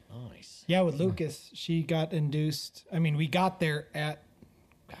 Nice. Yeah, with Lucas, she got induced. I mean, we got there at,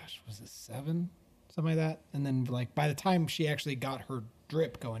 was it 7? Something like that. And then, like, by the time she actually got her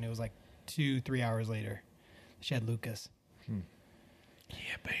drip going, it was like 2-3 hours later. She had Lucas. Yeah,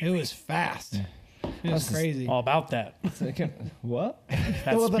 baby. It was fast. It was crazy. All about that. What?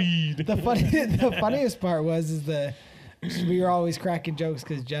 That Well, speed. The funniest part was we were always cracking jokes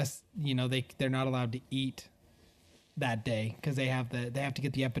because Jess, they're not allowed to eat that day because they have to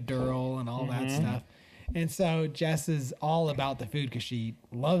get the epidural and all that stuff. And so Jess is all about the food because she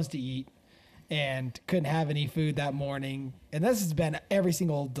loves to eat and couldn't have any food that morning. And this has been every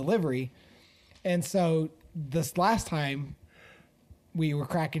single delivery. And so this last time we were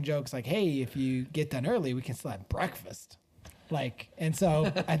cracking jokes like, hey, if you get done early, we can still have breakfast. And so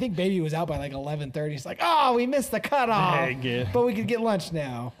I think baby was out by like 11:30. It's like, oh, we missed the cutoff, Dang it. but we could get lunch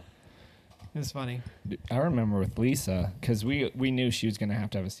now. It was funny. I remember with Lisa, because we knew she was going to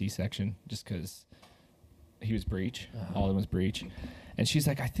have a C-section just because he was breech. All of them was breech. And she's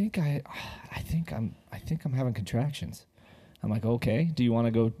like, I think I'm having contractions. I'm like, okay, do you want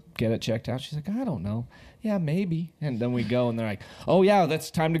to go get it checked out? She's like, I don't know. Yeah, maybe. And then we go and they're like, oh yeah,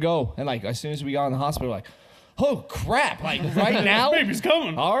 that's time to go. And like, as soon as we got in the hospital, we're like, oh crap, like right now? Baby's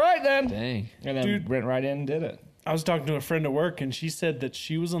coming. All right then. Dang. And then Dude. went right in and did it. I was talking to a friend at work and she said that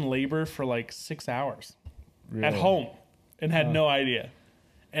she was in labor for like 6 hours at Really? home and had no idea.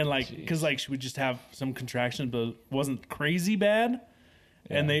 And because she would just have some contractions, but it wasn't crazy bad.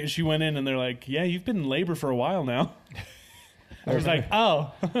 Yeah. And she went in and they're like, yeah, you've been in labor for a while now. I was like,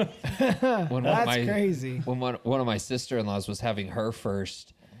 oh. That's crazy. When one of my sister-in-laws was having her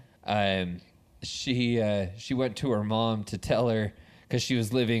first, she went to her mom to tell her, because she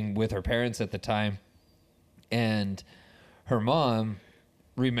was living with her parents at the time, and her mom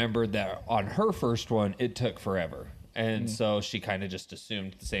remembered that on her first one it took forever, and so she kind of just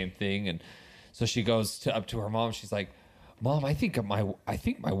assumed the same thing, and so she goes up to her mom. She's like, "Mom, I think my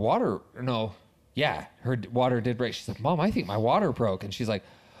water, no, yeah, her water did break." She's like, "Mom, I think my water broke," and she's like,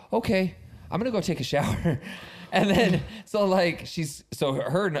 "Okay, I'm gonna go take a shower." And then, so like,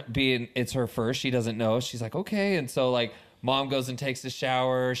 her being, it's her first, she doesn't know. She's like, "Okay." And so like, mom goes and takes a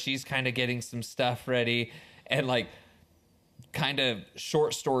shower. She's kind of getting some stuff ready. And like, kind of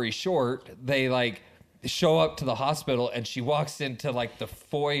short story short, they like show up to the hospital, and she walks into like the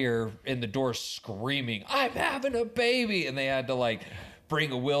foyer in the door screaming, "I'm having a baby." And they had to like bring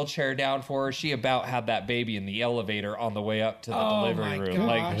a wheelchair down for her. She about had that baby in the elevator on the way up to the delivery room.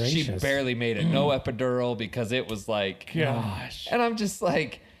 gosh. Like, she Gracious. barely made it. No epidural, because it was like, Gosh. and I'm just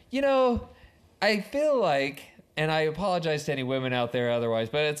like, I feel like, and I apologize to any women out there otherwise,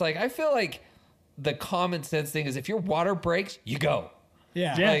 but it's like, I feel like the common sense thing is if your water breaks, you go.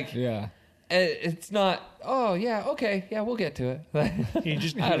 Yeah. Yeah. Like, Yeah. it's not, oh, yeah, okay, yeah, we'll get to it. You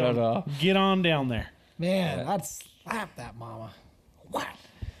just I don't know. get on down there. Man, I'd slap that mama. What?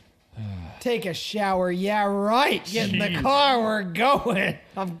 Take a shower. Yeah, right. Get in the Jeez. car. We're going.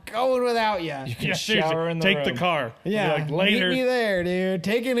 I'm going without you. You can Yeah, shower seriously, in the take room. the car. Yeah. Like later. Meet me there, dude.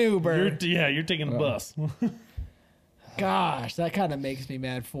 Take an Uber. You're taking a bus. Gosh, that kind of makes me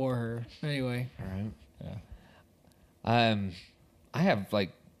mad for her. Anyway. I have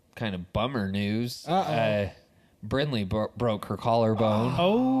like kind of bummer news. Uh-oh. Brindley broke her collarbone.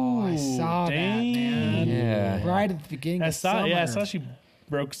 Oh, I saw that, dang. man. Yeah. Right at the beginning I of saw. summer. Yeah, I saw she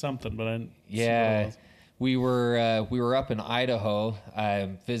broke something, but I didn't see what it Yeah, was. we were up in Idaho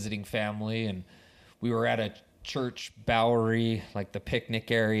visiting family, and we were at a church Bowery, like the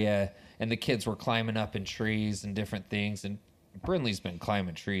picnic area, and the kids were climbing up in trees and different things. And Brindley's been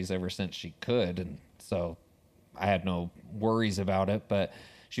climbing trees ever since she could, and so I had no worries about it. But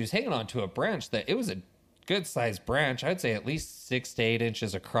she was hanging onto a branch that it was a good sized branch. I'd say at least 6 to 8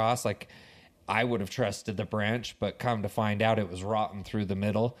 inches across. Like, I would have trusted the branch, but come to find out it was rotten through the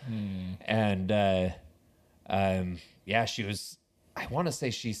middle. And yeah, she was, I want to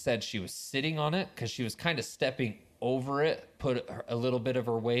say she said she was sitting on it because she was kind of stepping over it, put a little bit of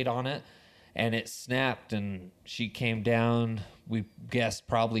her weight on it, and it snapped, and she came down, we guessed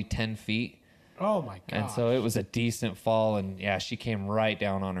probably 10 feet. Oh, my God. And so it was a decent fall, and yeah, she came right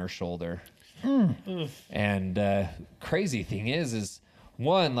down on her shoulder. And crazy thing is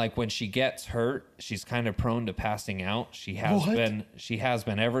one, like when she gets hurt, she's kind of prone to passing out. She has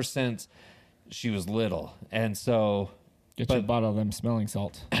been ever since she was little. And so, Get you a bottle of them smelling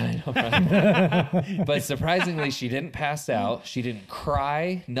salts. but surprisingly, she didn't pass out. She didn't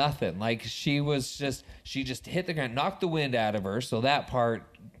cry, nothing. Like, she just hit the ground, knocked the wind out of her. So that part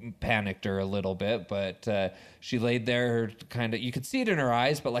panicked her a little bit, but she laid there kind of, you could see it in her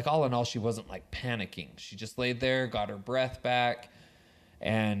eyes, but like all in all, she wasn't like panicking. She just laid there, got her breath back.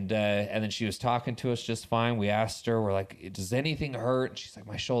 And then she was talking to us just fine. We asked her, we're like, "Does anything hurt?" And she's like,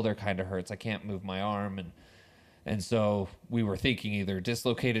 "My shoulder kind of hurts. I can't move my arm." And so we were thinking either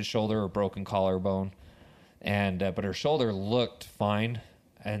dislocated shoulder or broken collarbone. And but her shoulder looked fine.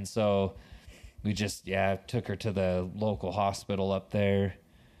 And so we just, took her to the local hospital up there.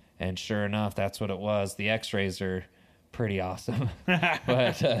 And sure enough, that's what it was. The x-rays are pretty awesome.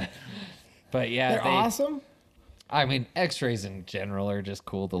 but yeah. They're awesome? I mean, x-rays in general are just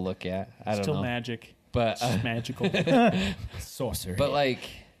cool to look at. I don't Still know. magic. But It's just magical. Sorcery. But like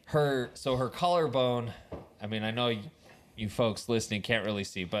her collarbone, I mean, I know you folks listening can't really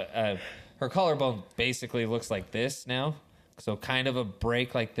see, but her collarbone basically looks like this now. So kind of a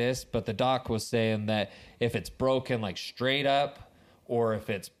break like this, but the doc was saying that if it's broken like straight up, or if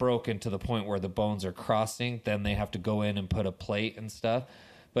it's broken to the point where the bones are crossing, then they have to go in and put a plate and stuff.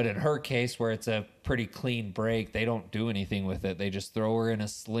 But in her case, where it's a pretty clean break, they don't do anything with it. They just throw her in a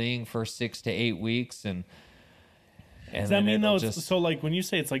sling for 6 to 8 weeks, and Does that then mean it'll though? So like when you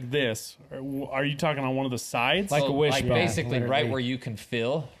say it's like this, are you talking on one of the sides? Like a wishbone. basically right literally. where you can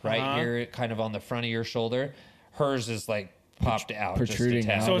feel right here, kind of on the front of your shoulder. Hers is like popped out, protruding just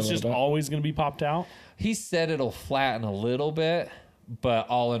a tad. out. so a it's little just bit. always going to be popped out. He said it'll flatten a little bit, but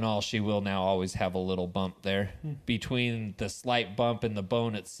all in all, she will now always have a little bump there between the slight bump in the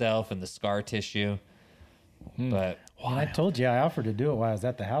bone itself and the scar tissue. But And I told you I offered to do it while I was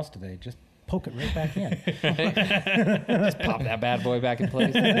at the house today. Just poke it right back in. just pop that bad boy back in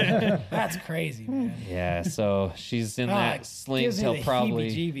place. That's crazy, man. Yeah, so she's in that sling gives me till the probably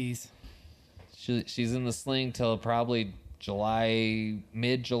heebie-jeebies. she's in the sling till probably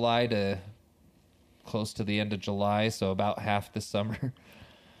mid-July to close to the end of July, so about half the summer.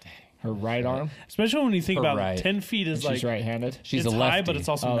 Her right arm. Especially when you think Her about right. 10 feet is And like she's right-handed. She's it's a lefty. high, but it's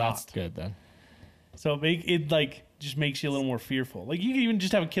also Oh, not. that's good then. So it like just makes you a little more fearful. Like you can even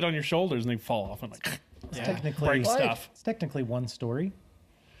just have a kid on your shoulders and they fall off and like It's technically break stuff. It's technically one story.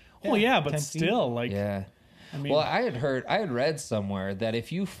 Well, yeah, but 10 feet. still, like Yeah. I mean, Well, I had read somewhere that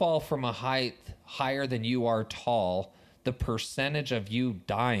if you fall from a height higher than you are tall, the percentage of you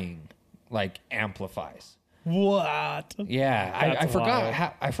dying like amplifies. what? Yeah, I That's forgot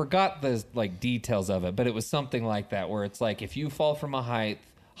wild. I forgot the like details of it, but it was something like that where it's like if you fall from a height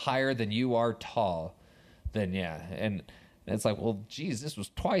higher than you are tall, then yeah, and it's like, well, geez, this was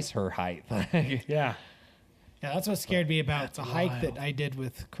twice her height. Yeah. Yeah, that's what scared me about the hike that I did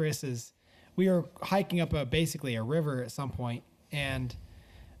with Chris. Is we were hiking up basically a river at some point, and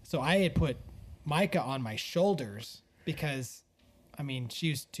so I had put Micah on my shoulders because, I mean,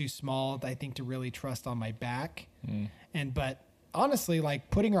 she was too small, I think, to really trust on my back. But honestly, like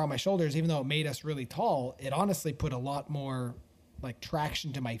putting her on my shoulders, even though it made us really tall, it honestly put a lot more like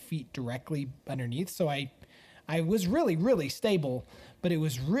traction to my feet directly underneath. So I was really, really stable, but it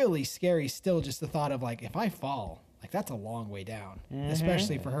was really scary still, just the thought of like, if I fall, like that's a long way down,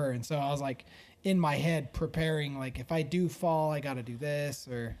 especially for her. And so I was like in my head preparing, like if I do fall, I got to do this,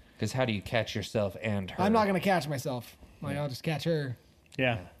 or Because how do you catch yourself and her? I'm not going to catch myself. Like I'll just catch her.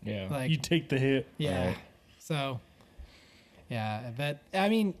 Yeah. Yeah. Like, You take the hit. yeah. Right. So, yeah, but I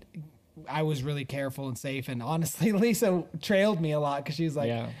mean, I was really careful and safe. And honestly, Lisa trailed me a lot because she was like,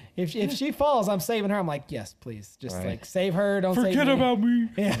 Yeah. if she falls, I'm saving her. I'm like, yes, please. Just Right. like save her. Don't save Forget me. about me.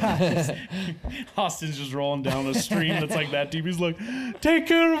 Yeah. Austin's just rolling down a stream that's like that deep. He's like, take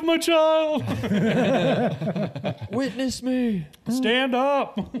care of my child. Witness me. Stand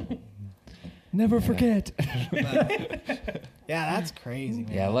up. Never forget. Yeah, that's crazy,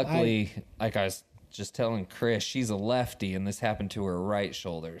 man. Yeah, luckily, like I was just telling Chris, she's a lefty, and this happened to her right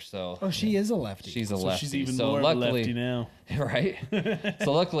shoulder. So Oh, she is a lefty. she's a So lefty. she's even so more of a luckily, lefty now. right?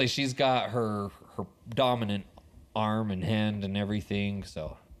 So luckily, she's got her dominant arm and hand and everything.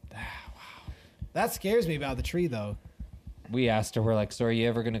 So That scares me about the tree, though. we asked her, we're like, so are you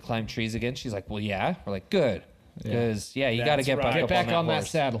ever going to climb trees again? She's like, well, yeah. We're like, good. Because, yeah, you got to That's get right. back Get up back on that horse.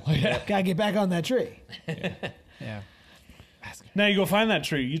 saddle. Yeah. Gotta get back on that tree. Yeah. Now you go find that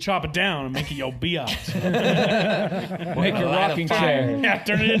tree, you chop it down and make it your biatch. Make a rocking chair. Yeah,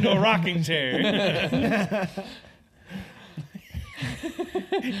 turn it into a rocking chair.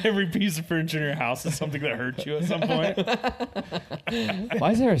 Every piece of furniture in your house is something that hurt you at some point.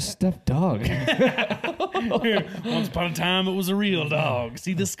 Why is there a stuffed dog? Once upon a time, it was a real dog.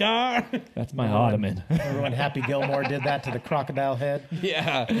 See the scar? That's my ottoman. Remember when Happy Gilmore did that to the crocodile head?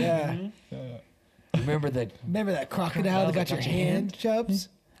 Yeah. Yeah. Remember that? Remember that crocodile that got your hand, Chubbs?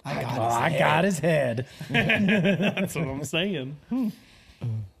 I got Oh, his I head. got his head. That's what I'm saying.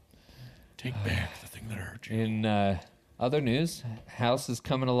 Take back the thing that hurt you. In other news, house is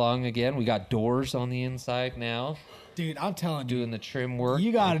coming along again. We got doors on the inside now, Dude, I'm telling you, doing the trim work.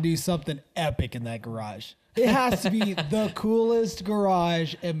 you got to do something epic in that garage. It has to be the coolest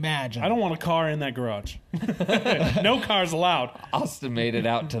garage imaginable. I don't want a car in that garage. No cars allowed. Austin made it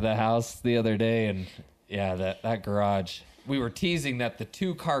out to the house the other day, and yeah, that garage. We were teasing that the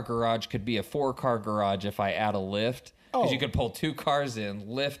 2-car garage could be a 4-car garage if I add a lift, because Oh. you could pull 2 cars in,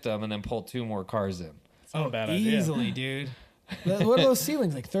 lift them, and then pull 2 more cars in. It's not a bad idea. Easily, dude. What are those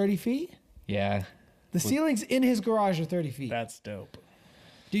ceilings, like 30 feet? Yeah, The ceilings in his garage are 30 feet. That's dope.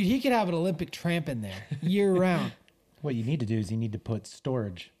 Dude, he could have an Olympic tramp in there year round. What you need to do is you need to put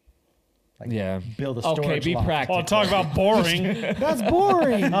storage. yeah. Build a storage Okay, be loft. practical. Well, talk about boring. That's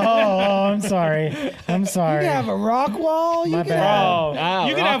boring. Oh, I'm sorry. I'm You sorry. can have a rock wall. You My can bad. have Oh, Ah,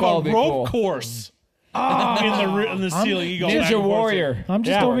 you can rock have wall a would be rope cool. course in the ceiling. You go back Ninja and forth. Warrior. I'm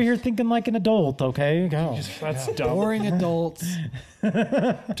just Yeah. over here thinking like an adult, okay? Go. That's dumb. boring adults.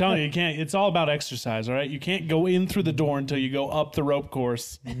 I'm telling you, you can't. It's all about exercise, all right? You can't go in through the door until you go up the rope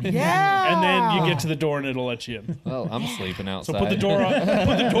course, Yeah. and then you get to the door and it'll let you in. Well, I'm sleeping So outside. put the door up.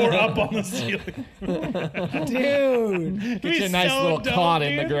 Put the door up on the ceiling. Dude. Get you a nice little cot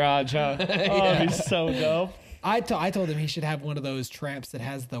in the garage, huh? Oh, it'd be so dope. I told him he should have one of those tramps that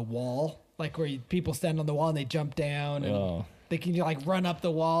has the wall, like where people stand on the wall and they jump down and Oh. they can like run up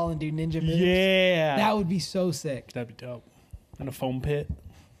the wall and do ninja moves. Yeah, That would be so sick. that'd be dope. And a foam pit.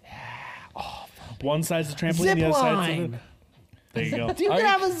 Yeah. Oh, one side's the trampoline, Zip the other side's line. the. There you go. You can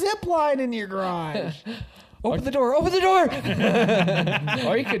have a zip line in your garage. Open the door! Open the door!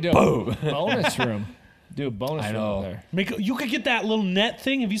 Or you could do a bonus room. Do a bonus I room know. up there. You could get that little net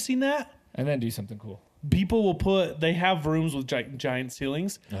thing. Have you seen that? And then do something cool. people will they have rooms with giant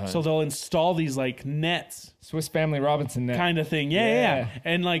ceilings, so they'll install these like nets Swiss Family Robinson net. kind of thing. Yeah. Yeah.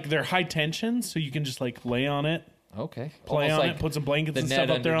 And like they're high tension, so you can just like lay on it, Okay. play Almost on like it, put some blankets the and net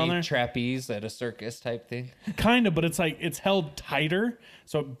stuff up there on there. underneath trapeze at a circus type thing. Kind of, but it's like it's held tighter,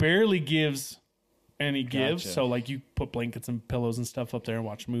 so it barely gives any give. Gotcha. So like you put blankets and pillows and stuff up there and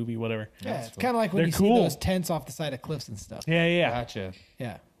watch a movie, whatever. Yeah, it's kind of like when They're you cool. see those tents off the side of cliffs and stuff. Yeah. Gotcha.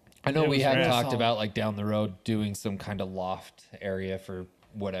 Yeah. I know It we was had rad. talked Solid. about like down the road doing some kind of loft area for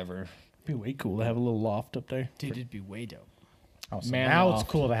whatever. It'd be way cool to have a little loft up there. Dude, it'd be way dope. Oh, so Man now loft.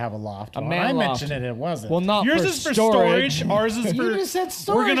 it's cool to have a loft. When man I loft. mentioned it wasn't. Well, not Yours for is for storage. Ours is You for. just said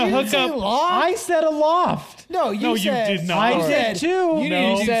storage. We're gonna You hook didn't say up. loft. I said a loft. No, you No, you said did not. I Storage. did too. You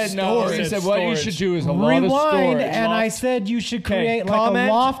No. need to said do no. storage. He said what you Storage. should do is a lot of Rewind, storage. and I said you should create like Comment-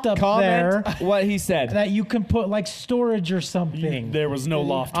 a loft up comment there what he said. that you can put like storage or something. There was no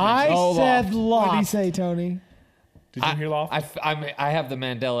loft. I Oh, said loft. What did he loft. say, Tony? Did you hear loft? I have the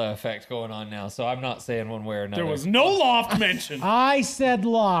Mandela effect going on now, so I'm not saying one way or another. There was no loft mentioned. I said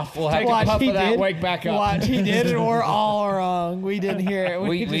loft. We'll Take have a puff he of that, did. wake back up. Watch, he did, and we're all wrong. We didn't hear it.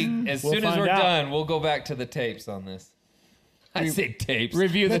 we just- as We'll soon as find we're out. done, we'll go back to the tapes on this. I say tapes.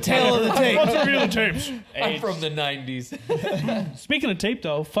 Review the tail of the tape. Let's review the tapes. I'm from the 90s. Speaking of tape,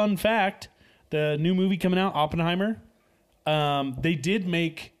 though, fun fact: the new movie coming out, Oppenheimer. They did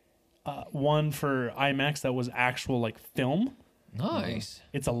make one for IMAX that was actual like film. Nice.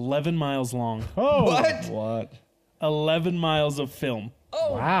 It's 11 miles long. Oh, What? 11 miles of film.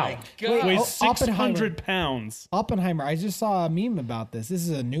 Oh Wow. my god. Weighs Oh, 600 pounds. Oppenheimer. I just saw a meme about this. This is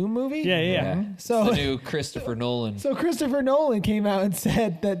a new movie. Yeah. So the new Christopher Nolan. So Christopher Nolan came out and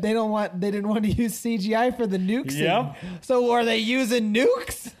said that they didn't want to use CGI for the nukes. Yep. So are they using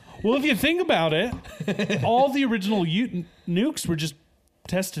nukes? Well, if you think about it, all the original nukes were just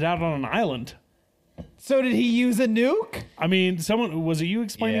tested out on an island. So did he use a nuke? I mean, was it you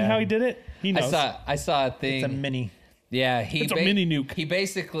explaining Yeah. how he did it? He knows. I saw a thing. it's a mini. Yeah, It's a mini nuke. He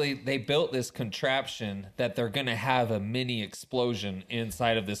basically they built this contraption that they're gonna have a mini explosion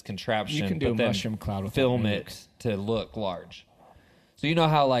inside of this contraption. You can do but a then mushroom cloud with film nukes. it to look large. So you know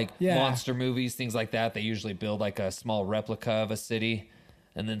how like Yeah. monster movies, things like that, they usually build like a small replica of a city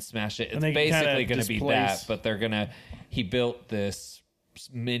and then smash it. It's And they kinda basically gonna be displace- that, but he built this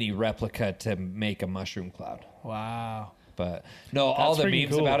mini replica to make a mushroom cloud. Wow. But no, all the freaking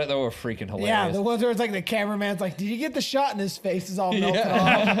memes cool. about it though were freaking hilarious. Yeah, the ones where it's like the cameraman's like, "Did you get the shot?" And his face is all melted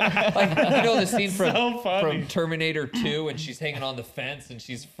off. Like, you know the scene So funny. from Terminator 2 when she's hanging on the fence and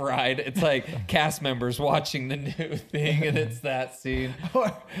she's fried? It's like cast members watching the new thing and it's that scene.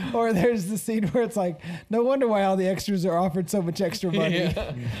 or there's the scene where it's like, no wonder why all the extras are offered so much extra money.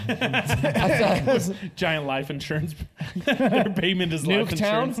 Giant life insurance. Their payment is life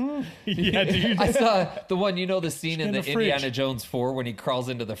Nuketown? insurance. Yeah, dude. I saw the one, you know, the scene in in the the fridge. Indiana Jones 4 when he crawls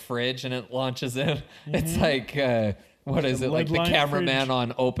into the fridge and it launches him. It's like, what is The it? Like the lead-lined cameraman fridge.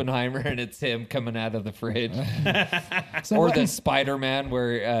 on Oppenheimer and it's him coming out of the fridge. So Or what- the Spider-Man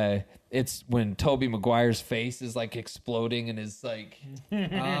where it's when Tobey Maguire's face is like exploding and is like,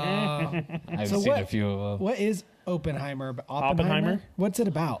 I've So seen what- a few of them. what is Oppenheimer? Oppenheimer? What's it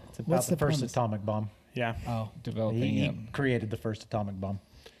about? It's about What's the first premise? atomic bomb. Yeah. Oh, Developing He it. created the first atomic bomb.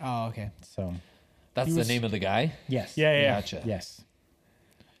 oh, okay. So That's the name of the guy? yes, Yeah. Gotcha. yes.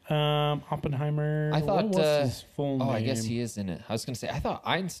 Oppenheimer. I thought, what was his full name? I guess he is in it. I was going to say, I thought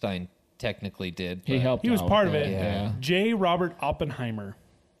Einstein technically did. He but- helped. He was out part of with it. Yeah. J. Robert Oppenheimer.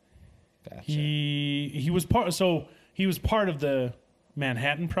 Gotcha. He was part. So he was part of the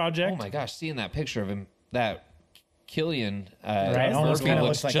Manhattan Project. Oh my gosh, seeing that picture of him, that Killian Right, almost Murphy kinda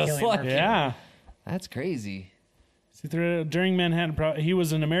looks looks like just Cillian like Murphy. him. Yeah. That's crazy. See, during Manhattan, he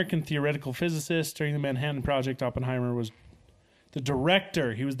was an American theoretical physicist. During the Manhattan Project, Oppenheimer was the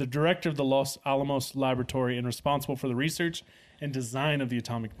director. He was the director of the Los Alamos Laboratory and responsible for the research and design of the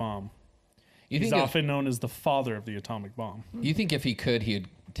atomic bomb. You He's think if, often known as the father of the atomic bomb. you think if he could, he'd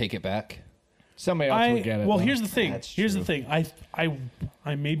take it back? Somebody else would get it. Well, though. here's the thing. That's Here's the true. thing.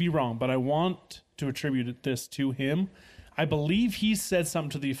 I may be wrong, but I want to attribute this to him. I believe he said something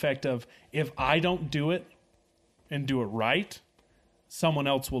to the effect of, if I don't do it and do it right, someone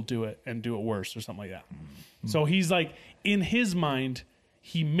else will do it and do it worse or something like that. So he's like, in his mind,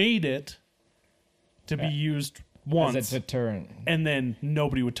 he made it to be used as once, a deterrent. and then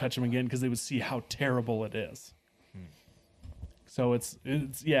nobody would touch him again because they would see how terrible it is. So it's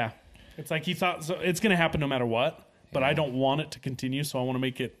yeah. It's like he thought, so it's going to happen no matter what, but I don't want it to continue, so I want to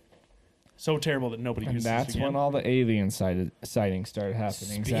make it so terrible that nobody And uses it that's again. when all the alien sightings started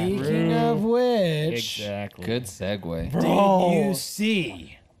happening. Speaking of which, Exactly. Good segue. did you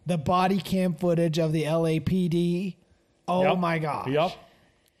see the body cam footage of the LAPD. Oh Yep. my gosh. Yep.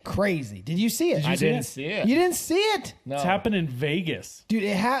 Crazy. Did you see it? I didn't see it. You didn't see it? No. It's happened in Vegas. Dude,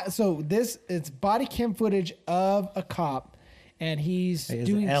 it's body cam footage of a cop and he's Is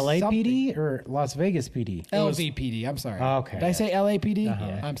doing it LAPD something. or Las Vegas PD? LVPD. I'm sorry. Okay. Did I say LAPD?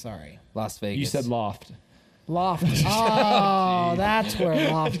 Uh-huh. I'm sorry. Las Vegas. You said loft. Loft. Oh, that's where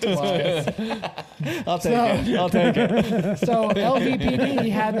Loft was. I'll take it. I'll take it. So LVPD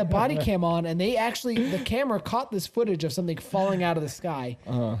had the body cam on, and the camera caught this footage of something falling out of the sky.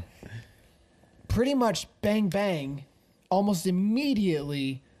 Pretty much bang bang, almost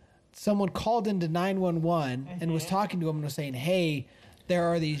immediately, someone called into 911 and was talking to him and was saying, "Hey, there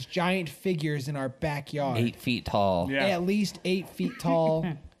are these giant figures in our backyard, 8 feet tall. Yeah. at least 8 feet tall,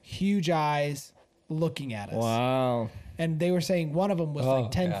 huge eyes, looking at us." Wow. And they were saying one of them was Oh,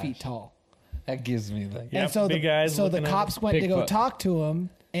 like 10 gosh. feet tall. That gives me the. Yep, And so big the, eyes so the looking at cops went to go Bigfoot. talk to him,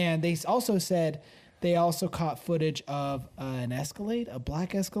 and they also said they also caught footage of an Escalade, a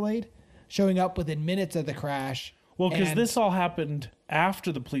black Escalade, showing up within minutes of the crash. Well, because And- this all happened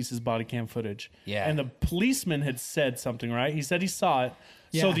after the police's body cam footage. Yeah. And the policeman had said something, right? He said he saw it.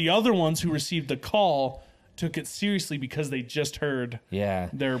 So Yeah. the other ones who received the call took it seriously because they just heard Yeah.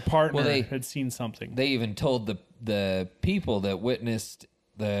 their partner Well, they- had seen something. They even told the people that witnessed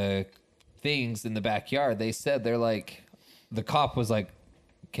the things in the backyard. They said they're like, the cop was like,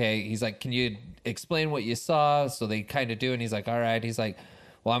 okay. He's like, can you explain what you saw? So they kind of do, and he's like, all right. He's like,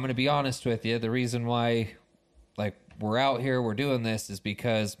 well, I'm going to be honest with you. The reason why, like, we're out here, we're doing this is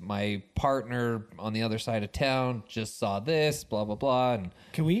because my partner on the other side of town just saw this, blah blah blah, and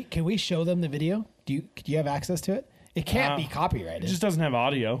Can we show them the video? Do you have access to it? It can't be it copyrighted. just doesn't have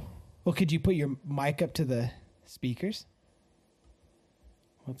audio. Well, could you put your mic up to the speakers?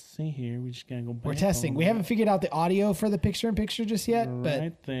 Let's see here. We just gotta go back. We're testing. on We haven't figured out the audio for the picture-in-picture just yet, but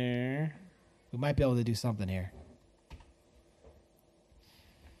right there. we might be able to do something here.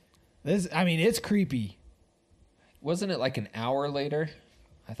 It's creepy. wasn't it like an hour later?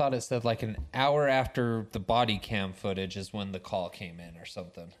 I thought it said like an hour after the body cam footage is when the call came in or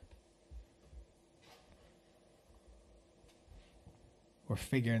something. We're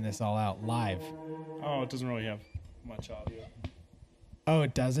figuring this all out live. Oh, it doesn't really have much audio. Oh,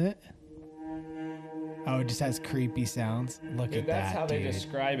 it doesn't? Oh, it just has creepy sounds. Look Dude, at that's that, how they dude.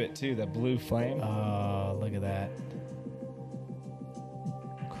 describe it too. The blue flame. Oh, look at that.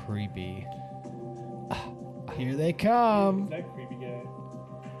 Creepy. Here they come. That creepy guy.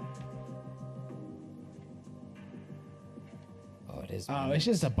 Oh, it is. Oh, it's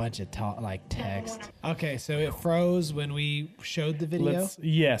just a bunch of text. Okay, so it froze when we showed the video.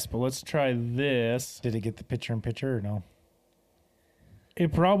 Yes, but let's try this. Did it get the picture in picture or no?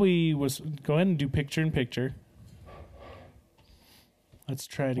 It probably was. Go ahead and do picture in picture. Let's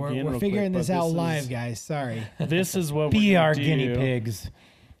try it again. We're real figuring quick, this but out is- live, guys. Sorry. This is what Be we're our gonna guinea do. pigs.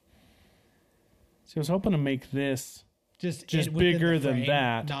 So I was hoping to make this. Just Just within the bigger than frame,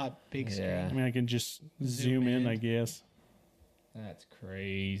 that. Not big screen. Yeah. I mean, I can just zoom in, I guess. That's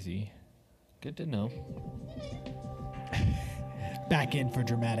crazy. Good to know. Back in for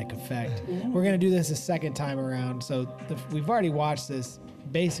dramatic effect. We're gonna do this a second time around. So we've already watched this.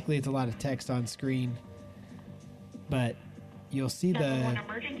 Basically, it's a lot of text on screen, but you'll see the.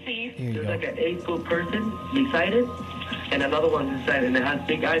 Emergency. Here you There's go. like an 8-foot person beside it, and another one beside it, and it has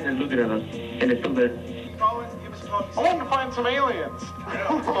big eyes and looking at us, and it's still there. I wanted to find some aliens.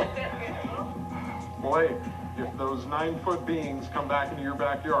 Well, hey, if those 9-foot beings come back into your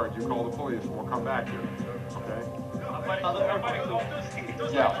backyard, you call the police and we'll come back here. Okay?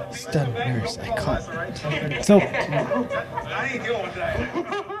 Yeah. Stunned nurse. I caught. So I ain't dealing with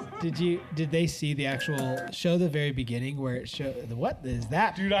that. Did they see the actual show? The very beginning where it showed. What is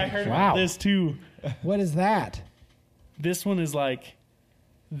that? Dude, I heard Wow. about this too. What is that? This one is like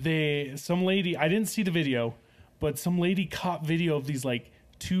some lady, I didn't see the video, but some lady caught video of these like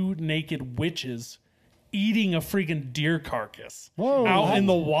 2 naked witches eating a freaking deer carcass Whoa, out what? in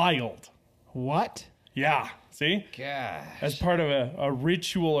the wild. What? Yeah, see? Gosh. As part of a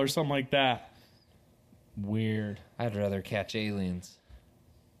ritual or something like that. Weird. I'd rather catch aliens.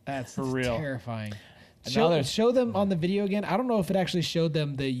 That's For real. terrifying. Another- Show them on the video again. I don't know if it actually showed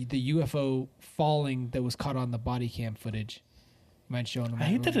them the UFO falling that was caught on the body cam footage. Mind showing them? I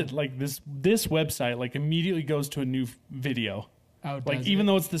hate that it like this website like immediately goes to a new video. Oh, Like does even it?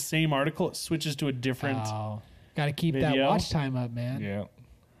 though it's the same article, it switches to a different Oh, got to keep that video. watch time up, man. Yeah.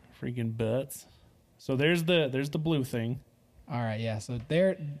 freaking butts. So there's the blue thing. All right, yeah.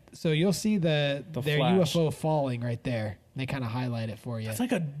 So you'll see their flash. UFO falling right there. They kind of highlight it for you.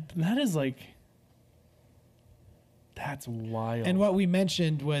 That is like That's wild. And what we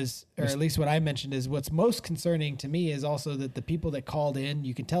mentioned was, or at least what I mentioned is, what's most concerning to me is also that the people that called in,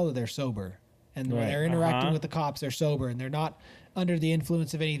 you can tell that they're sober. And when they're interacting with the cops, they're sober and they're not under the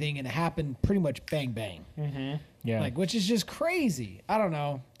influence of anything. And it happened pretty much bang, bang. Mm-hmm. Yeah. Like, which is just crazy. I don't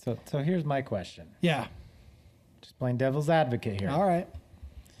know. So here's my question. Yeah. Just playing devil's advocate here. All right.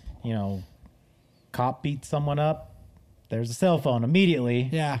 You know, cop beats someone up. There's a cell phone immediately.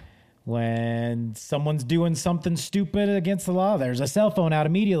 Yeah. When someone's doing something stupid against the law, there's a cell phone out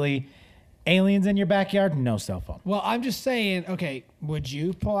immediately. Aliens in your backyard, no cell phone. Well, I'm just saying, okay, would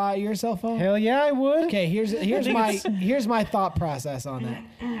you pull out your cell phone? Hell yeah, I would. Okay, here's my thought process on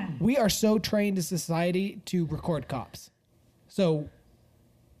that. We are so trained as society to record cops. So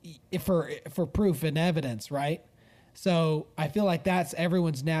if for proof and evidence, right? So I feel like that's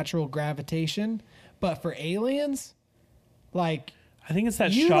everyone's natural gravitation. But for aliens, like, I think it's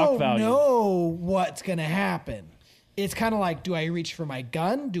that you shock don't value. know what's gonna happen. It's kind of like, do I reach for my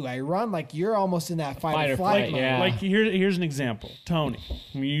gun? Do I run? Like, you're almost in that fight or flight mode. yeah. Like here's an example. Tony, I'm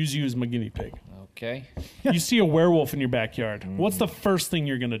gonna use you as my guinea pig. Okay. You see a werewolf in your backyard. What's the first thing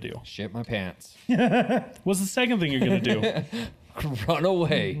you're gonna do? Shit my pants. What's the second thing you're gonna do? Run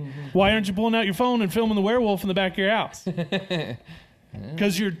away. Why aren't you pulling out your phone and filming the werewolf in the back of your house?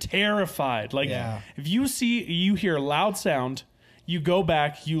 Because you're terrified. Like, Yeah. if you hear a loud sound, you go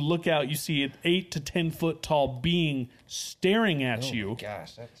back, you look out, you see an 8 to 10 foot tall being staring at you.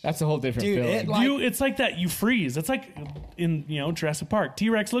 Gosh, That's a whole different Dude, feeling. it like, It's like that. You freeze. It's like in Jurassic Park.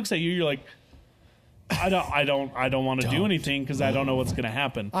 T-Rex looks at you. You're like, I don't want to do anything because I don't know what's gonna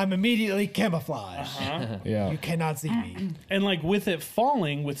happen. I'm immediately camouflaged. yeah. You cannot see me. And like with it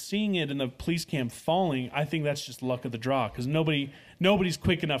falling, with seeing it in the police cam falling, I think that's just luck of the draw because nobody's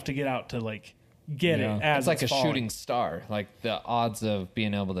quick enough to get out to like get Yeah. it as it's like a falling. shooting star. Like the odds of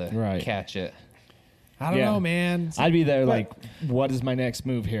being able to Right. catch it. I don't Yeah. know, man. I'd be there like, what is my next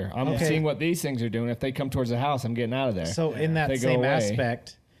move here? I'm Okay. seeing what these things are doing. If they come towards the house, I'm getting out of there. So in that They go same away.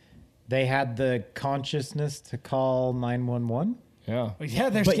 aspect, they had the consciousness to call 911. Yeah. Yeah,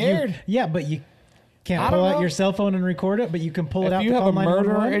 they're But scared. but you can't I pull don't out know. your cell phone and record it, but you can pull it If out you to have call a murderer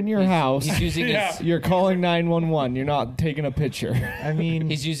 911. in your house, He's using his you're calling 911. You're not taking a picture. I mean,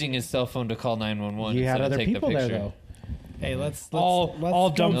 he's using his cell phone to call 911. you had instead of other take the people there picture. though. Hey, let's All go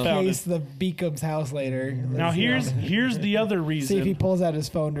dumbfounded. case the Beacom's house later. Now here's the other See if he reason. pulls out his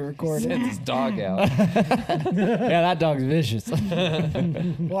phone to record Sends it. his dog out. Yeah, that dog's vicious.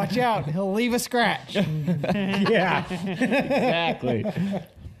 Watch out, he'll leave a scratch. Yeah. Exactly.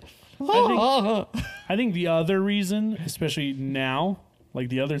 I think the other reason, especially now, like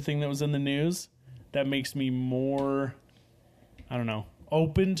the other thing that was in the news, that makes me more, I don't know,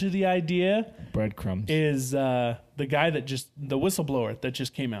 open to the idea Breadcrumbs. is the guy the whistleblower that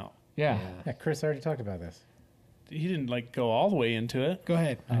just came out. Yeah. Yeah, Chris already talked about this. He didn't like go all the way into it. Go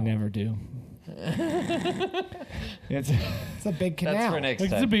ahead. I never do. It's It's a big canal. That's for next Like,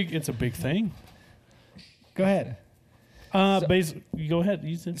 time. it's a big thing. Go ahead. Basically, go ahead.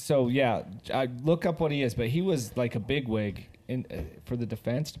 You said so yeah. I look up what he is, but he was like a bigwig in for the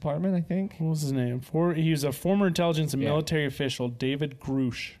Defense Department, I think. what was his name? He was a former intelligence and Yeah. military official, David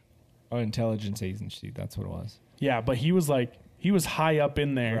Grush. Oh, intelligence agency. That's what it was. Yeah, but he was high up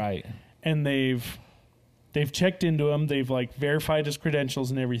in there, Right. and they've checked into him. They've like verified his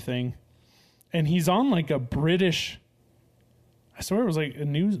credentials and everything, and he's on like a British. I swear it was like a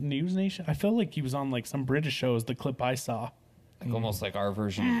news nation. I feel like he was on like some British shows. The clip I saw, Like almost like our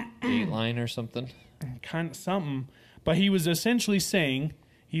version Dateline or something. kind of something. But he was essentially saying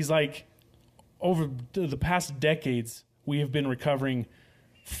he's like, over the past decades, we have been recovering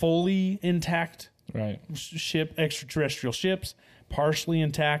fully intact Right. extraterrestrial ships, partially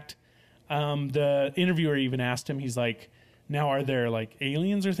intact. The interviewer even asked him, he's like, now are there like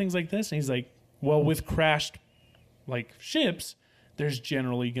aliens or things like this? And he's like, well, with crashed like ships, there's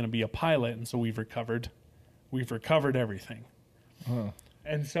generally going to be a pilot. And so we've recovered everything.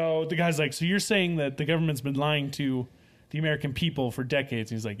 And so the guy's like, so you're saying that the government's been lying to the American people for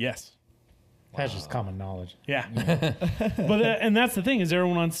decades? And he's like, yes. That's just common knowledge. Yeah. But and that's the thing is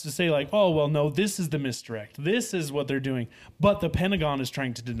everyone wants to say like, oh, well, no, this is the misdirect. This is what they're doing. But the Pentagon is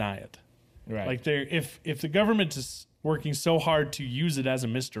trying to deny it. Right. Like if the government is working so hard to use it as a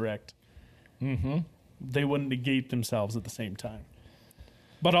misdirect, they wouldn't negate themselves at the same time.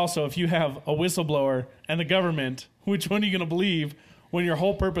 But also, if you have a whistleblower and the government, which one are you going to believe when your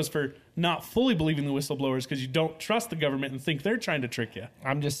whole purpose for not fully believing the whistleblower is because you don't trust the government and think they're trying to trick you?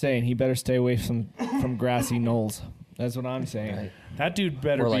 I'm just saying he better stay away from grassy knolls. That's what I'm saying. That dude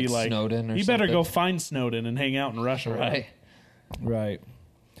better Or be like like Snowden or he better something. go find Snowden and hang out in Russia, Right. Right.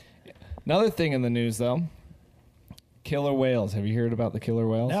 Another thing in the news, though, Killer whales. Have you heard about the killer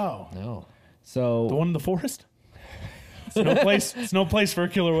whales? No. No. So The one in the forest? It's no place for a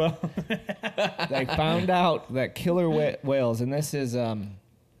killer whale. they found out that killer whales, and this is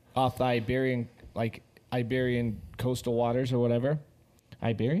off the Iberian coastal waters or whatever.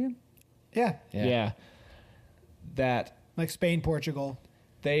 Iberian? Yeah. Yeah. That Like Spain, Portugal.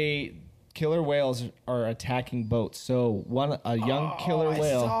 killer whales are attacking boats. So a young killer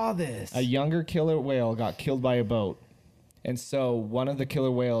whale, I saw this. a younger killer whale got killed by a boat, and so one of the killer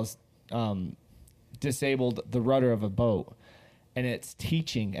whales disabled the rudder of a boat, and it's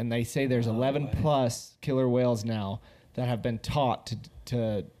teaching. And they say there's 11 plus killer whales now that have been taught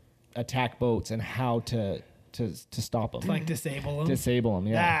to attack boats and how to stop them, Like disable them. disable them.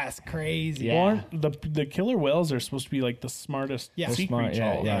 Yeah, That's crazy. Yeah. The killer whales are supposed to be like the smartest Yeah. sea Smart, creature.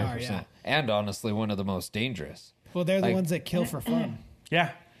 yeah, They yeah. are, yeah. And honestly, one of the most dangerous. Well, they're the Like- ones that kill for fun.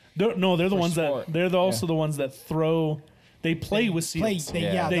 Yeah. They're the ones sport. that they're also the ones that throw. They play with seals. They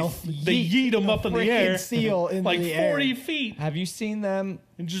Yeah. They yeet them up in the freaking air, seal into like the air. 40 feet. Have you seen them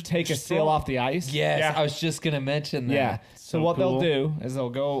And just take a just seal throw- off the ice? Yes, Yeah. I was just gonna mention that. Yeah. So, So what cool. they'll do is they'll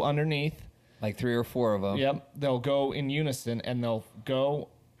go underneath. Like 3 or 4 of them. Yep. They'll go in unison and they'll go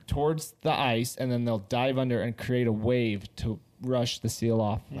towards the ice and then they'll dive under and create a wave to rush the seal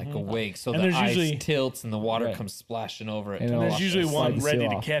off. Like a wake, so And the there's ice usually- tilts and the water Right. comes splashing over it. And to it'll there's wash usually it. slide one the ready seal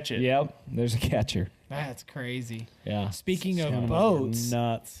to off. catch it. Yep. There's a catcher. That's crazy. Yeah. Speaking of Kinda boats,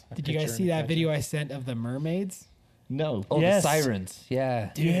 nuts. did you guys see that video I sent of the mermaids? No. Oh, Yes. the sirens. Yeah.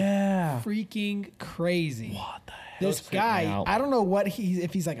 Yeah. Freaking crazy. What the heck? This Those freak me guy, out. I don't know what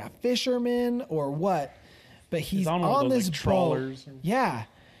if he's like a fisherman or what, but he's on one of on those, this like, boat. trawlers or- Yeah.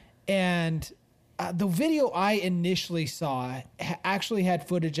 And the video I initially saw actually had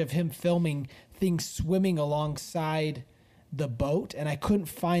footage of him filming things swimming alongside the boat, and I couldn't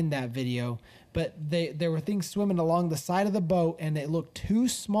find that video. But there were things swimming along the side of the boat, and it looked too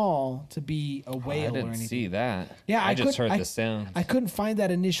small to be a I whale or didn't anything. see that. Yeah, I just couldn't- heard the sound. I couldn't find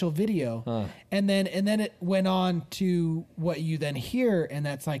that initial video, and then it went on to what you then hear, and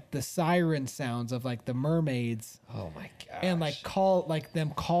that's like the siren sounds of like the mermaids, Oh my gosh. and like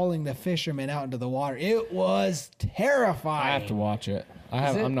them calling the fishermen out into the water. It was terrifying. I have to watch it.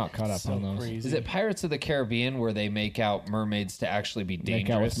 I'm not caught up on those. Crazy. Is it Pirates of the Caribbean where they make out mermaids to actually be dangerous?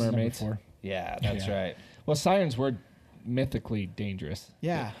 Make out with mermaids. Yeah, that's right. Well, sirens were mythically dangerous.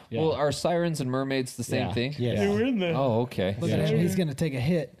 Yeah. Yeah. Well, are sirens and mermaids the same Yeah. thing? Yes. They were in the Oh, okay. Look at him. He's gonna take a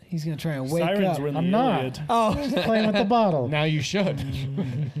hit. He's gonna try and wake sirens up. were in the I'm not. Iliad. Oh, Just playing with the bottle. Now you should.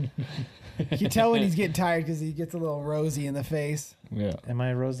 you can tell when he's getting tired because he gets a little rosy in the face. Yeah. Am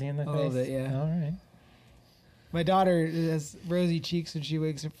I rosy in the A face? little bit, yeah. All right. My daughter has rosy cheeks when she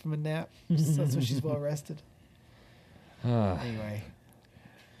wakes up from a nap. So that's when she's well rested. Anyway,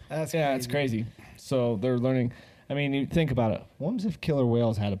 that's Yeah, it's crazy. So they're learning. I mean, you think about it. What if killer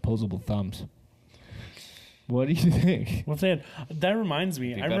whales had opposable thumbs? What do you think? What if they had? That reminds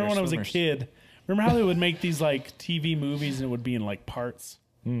me. Be I remember better when I was a swimmers. kid. Remember how they would make these like TV movies and it would be in like parts.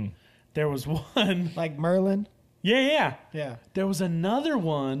 There was one. Like Merlin. Yeah. Yeah. There was another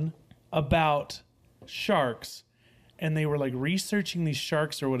one about sharks, and they were like researching these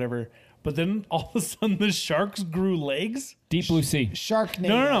sharks or whatever. But then all of a sudden, the sharks grew legs. Deep blue sea.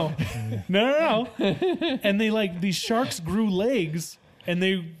 Sharknado. No. And they these sharks grew legs, and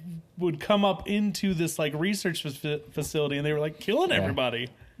they would come up into this like research facility, and they were like killing everybody.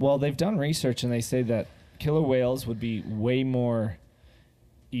 Well, they've done research and they say that killer whales would be way more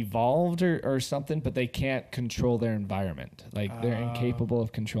evolved or something, but they can't control their environment. Like they're incapable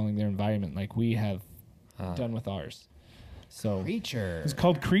of controlling their environment like we have done with ours. So Creature. It's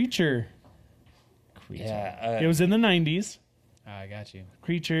called Creature. Yeah. It was in the 90s. I got you.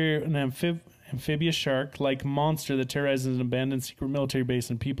 Creature, an amphibious shark-like monster that terrorizes an abandoned secret military base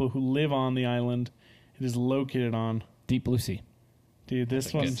and people who live on the island it is located on. Deep blue sea. Dude,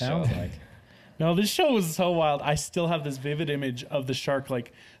 this one Sounds like. No, this show was so wild. I still have this vivid image of the shark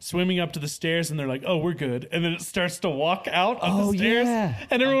like swimming up to the stairs, and they're like, "Oh, we're good," and then it starts to walk out of the stairs,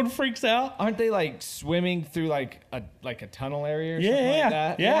 and everyone freaks out. Aren't they like swimming through like a tunnel area or Yeah, something yeah, like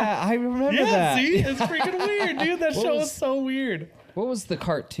that? yeah. I remember Yeah, that. see, it's freaking weird, dude. That show was so weird. What was the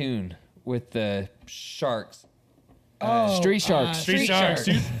cartoon with the sharks? Street sharks. Street sharks,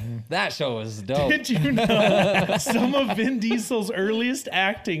 dude. That show was dope. Did you know some of Vin Diesel's earliest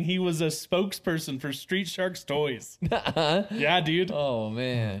acting? He was a spokesperson for Street Sharks toys. Yeah, dude. Oh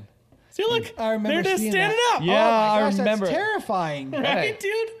man. See, look, I remember they're just seeing standing that. up. Yeah, Oh my I gosh, remember. That's terrifying. Right,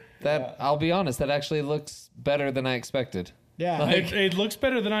 dude. That I'll be honest, that actually looks better than I expected. Yeah. It looks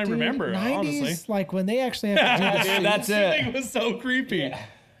better than I remember, 90s, honestly. like when they actually had to do the Dude, suits, that's That it. thing was so creepy.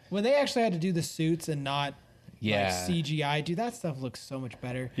 when they actually had to do the suits and not Yeah. like CGI. Dude, that stuff looks so much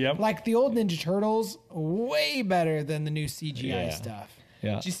better. Yep. Like the old Ninja Turtles, way better than the new CGI Yeah. stuff.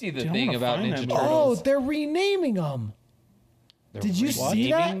 Yeah. Did you see the Dude, I thing wanna about find that Ninja movie. Oh, Turtles? they're renaming them. Did you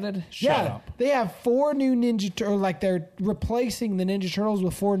see that? renaming Yeah, they have 4 new Ninja Turtles. Like they're replacing the Ninja Turtles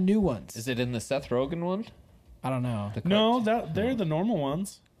with 4 new ones. Is it in the Seth Rogen one? I don't know. No, they're the normal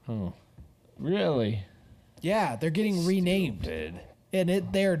ones. Oh, Really? Yeah, they're getting renamed, stupid. and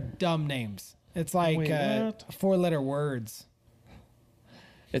they're dumb names. It's like Wait, what? 4-letter words.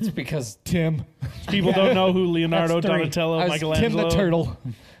 It's because Tim. People don't know who Leonardo, That's 3. Donatello, I was Tim Michelangelo. the Turtle.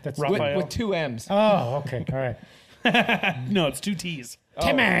 That's Raphael. With 2 M's. Oh, okay. All right. No, it's 2 T's.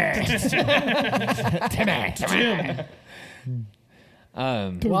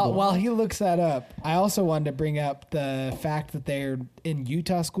 While he looks that up, I also wanted to bring up the fact that they're in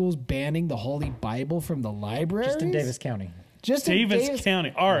Utah schools banning the Holy Bible from the libraries. Just in Davis County. Just in Davis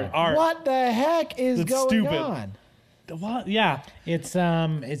County. Art. What the heck is That's going stupid. on? What? Yeah.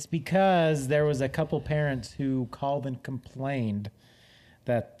 It's because there was a couple parents who called and complained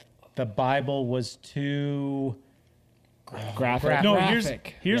that the Bible was too Graphic. No,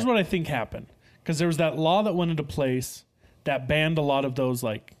 Graphic. here's what I think happened. Because there was that law that went into place that banned a lot of those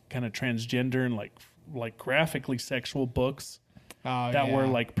like kind of transgender and like graphically sexual books that were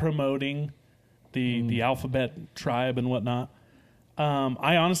like promoting the alphabet tribe and whatnot.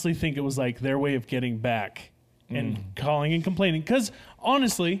 I honestly think it was like their way of getting back and calling and complaining. Because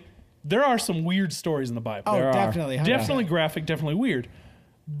honestly, there are some weird stories in the Bible. Oh, There are. definitely. 100%. Definitely graphic, definitely weird.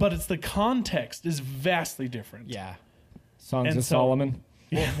 But it's the context is vastly different. Yeah. Songs And of so- Solomon.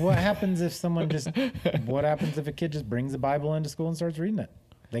 Well, what happens if someone just? What happens if a kid just brings the Bible into school and starts reading it?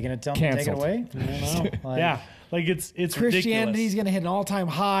 They gonna tell them to take it Canceled. away? I don't know. Like, Yeah. Like it's Christianity's ridiculous. going to hit an all-time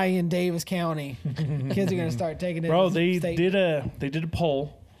high in Davis County. Kids are going to start taking it. Bro, as a they state. did a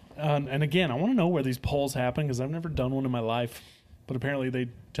poll, and again, I want to know where these polls happen because I've never done one in my life. But apparently, they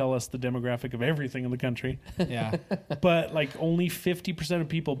tell us the demographic of everything in the country. Yeah. But like, only 50% of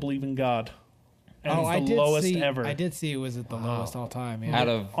people believe in God, and Oh, I it's the did lowest see. ever. I did see it was at the lowest all time. Yeah. out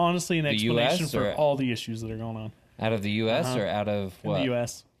of Honestly, an The explanation US for or- all the issues that are going on the U.S. or out of in what? the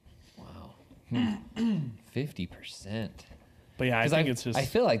U.S. 50%. But yeah, I think it's just I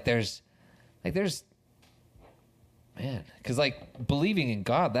feel like there's man, because like believing in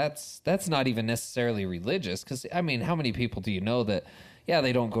God, that's not even necessarily religious. Because I mean, how many people do you know that? Yeah,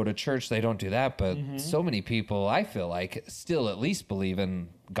 they don't go to church, they don't do that, but so many people, I feel like, still at least believe in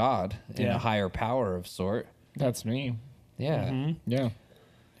God and Yeah. a higher power of sort. That's me. Yeah, Yeah.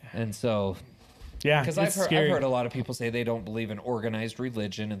 and so yeah, because it's I've scary. heard a lot of people say they don't believe in organized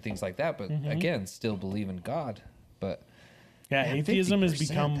religion and things like that, but Mm-hmm. again, still believe in God. But Yeah, Man, atheism has 50%,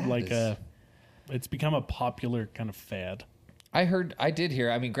 become that like is- it's become a popular kind of fad. I did hear,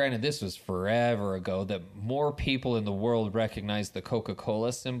 I mean, granted, this was forever ago, that more people in the world recognize the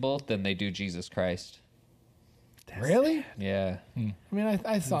Coca-Cola symbol than they do Jesus Christ. Really? Yeah. I mean,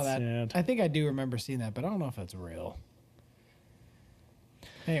 I saw that. sad. I think I do remember seeing that, but I don't know if it's real.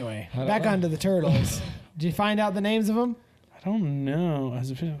 Anyway, don't back know. onto the turtles. Did you find out the names of them? I don't know. As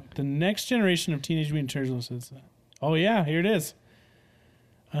if the next generation of Teenage Mutant Turtles says, "Oh yeah, here it is."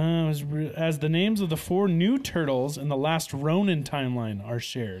 As the names of the 4 new turtles in the Last Ronin timeline are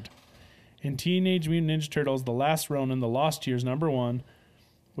shared. In Teenage Mutant Ninja Turtles: The Last Ronin, The Lost Years --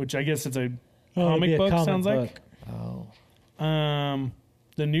 which I guess it's a comic book. Sounds like.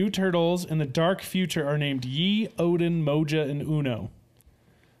 The new turtles in the dark future are named Yi, Odin, Moja, and Uno.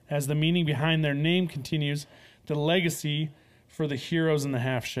 As the meaning behind their name continues, the legacy for the heroes in the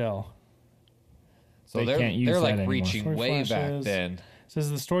half shell. So They they're can't use they're that like anymore. reaching Story way flashes. back then. Says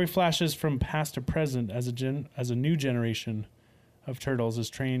the story flashes from past to present as a new generation of turtles is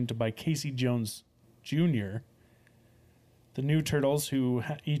trained by Casey Jones Jr. The new turtles, who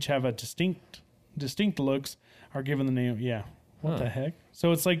each have a distinct looks, are given the name. Yeah, what the heck?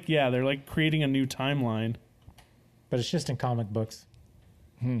 So it's like, yeah, they're like creating a new timeline. But it's just in comic books.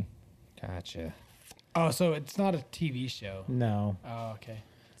 Gotcha. Oh, so it's not a TV show. No. Oh, okay.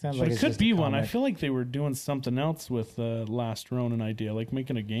 Sounds But like it it's could just be a one. I comic. feel like they were doing something else with the Last Ronin idea, like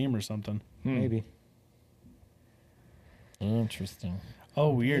making a game or something. Maybe. Interesting. Oh,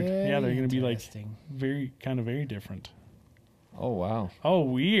 weird. Yeah, they're going to be like Interesting. very different. Oh wow. Oh,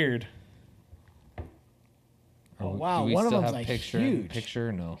 weird. Oh, wow. Do we One of still them's have like picture huge.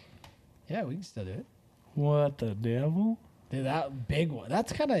 picture? No. Yeah, we can still do it. What the devil? Dude, that big one.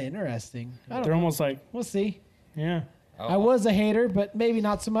 That's kind of interesting. I don't They're know. almost like, We'll see. yeah. I was a hater, but maybe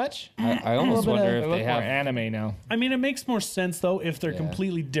not so much. I almost little bit wonder of- if They they look more have. anime now. I mean, it makes more sense, though, if they're Yeah.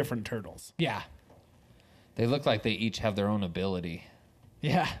 completely different turtles. Yeah. They look like they each have their own ability.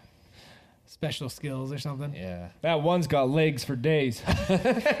 Yeah. special skills or something. Yeah. That one's got legs for days.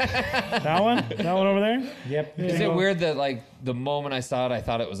 That one over there. Yep. Is it weird that like the moment I saw it, I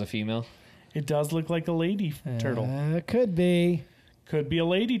thought it was a female? It does look like a lady turtle. It could be. Could be a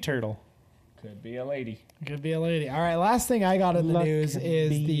lady turtle. Could be a lady. Could be a lady. All right, last thing I got in the news is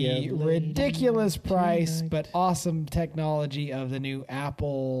the ridiculous price but awesome technology of the new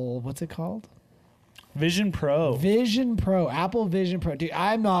Apple, what's it called? Vision Pro. Vision Pro. Apple Vision Pro. Dude,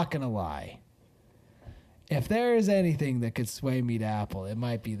 I'm not going to lie. If there is anything that could sway me to Apple, it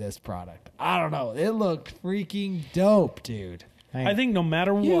might be this product. I don't know. It looked freaking dope, dude. I think no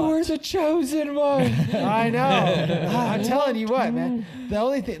matter what. You were the chosen one. I know. I'm telling you what, man.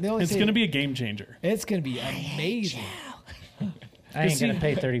 It's going to be a game changer. It's going to be amazing. I ain't gonna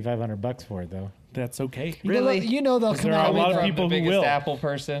pay $3,500 for it though. That's okay. Really? You know they'll come there are out a lot with of a- people the who biggest will. Apple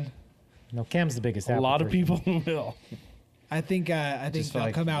person. No, Cam's the biggest. A Apple lot of person. people who will. I think Just they'll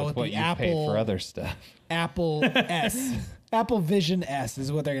like come out with what the you paid Apple for other stuff. Apple S. Apple Vision S is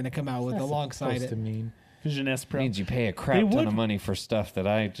what they're going to come out with That's alongside supposed it. to mean. Vision S Pro. Means you pay a They crap ton would- of money for stuff that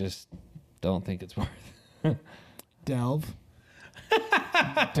I just don't think it's worth. Delve.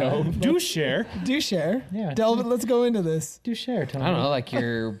 Do share. Do share. Yeah. Delve. Let's go into this. Do share, Tony. I don't know, like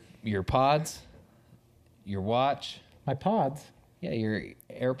your pods, your watch. My pods. Yeah, your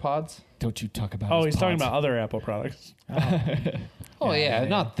AirPods. Don't you talk about Oh, his he's talking pods. about other Apple products. Oh yeah,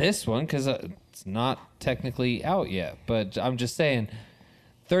 not this one because it's not technically out yet. But I'm just saying,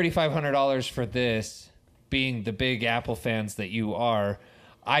 $3,500 for this. Being the big Apple fans that you are,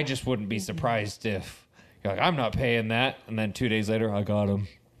 I just wouldn't be surprised if you're like, I'm not paying that, and then 2 days later, I got them.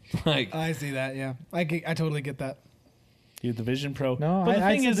 Like, I see that. Yeah, I totally get that. Dude, the Vision Pro. No, but the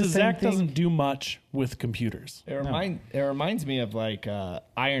I thing said is the same Zach thing. doesn't do much with computers. It reminds me of like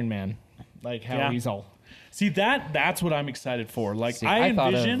Iron Man, like how Yeah. he's all. See, that's what I'm excited for. Like, see, I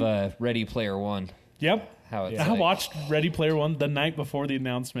thought envision. of Ready Player One. Yep. How it's I like- watched Ready Player One the night before the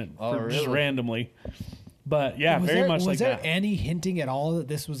announcement, Oh, just really? randomly. But yeah, was very there, much was like there that. any hinting at all that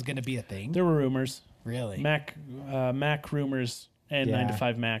this was going to be a thing? There were rumors. Really? Mac rumors and Yeah. 9 to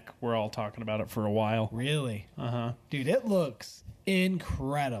 5 Mac were all talking about it for a while. Really? Uh-huh. Dude, it looks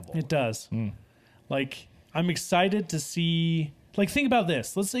incredible. It does. Like, I'm excited to see. Like, think about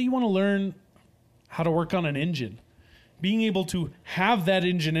this. Let's say you want to learn how to work on an engine. Being able to have that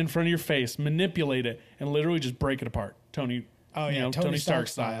engine in front of your face, manipulate it, and literally just break it apart. Tony Tony Stark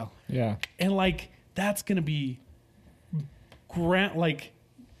style. Yeah. And like that's gonna be grand. Like,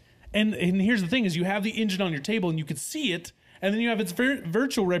 and here's the thing: is you have the engine on your table and you can see it, and then you have its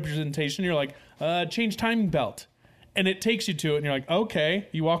virtual representation. You're like, change timing belt, and it takes you to it, and you're like, okay.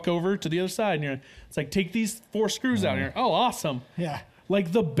 You walk over to the other side, and it's like, take these 4 screws out. And you're like, oh, awesome. Yeah.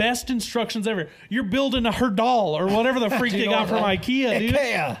 Like the best instructions ever. You're building a herdal or whatever the freak they got from IKEA, dude.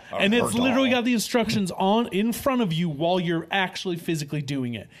 And it's literally got the instructions on in front of you while you're actually physically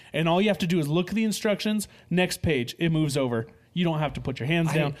doing it. And all you have to do is look at the instructions. Next page, it moves over. You don't have to put your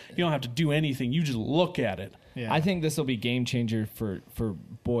hands down. You don't have to do anything. You just look at it. Yeah. I think this will be game changer for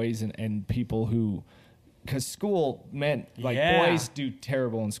boys and people who, because school meant like Yeah. boys do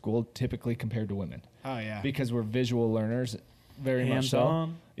terrible in school typically compared to women. Oh, yeah. Because we're visual learners, very much so.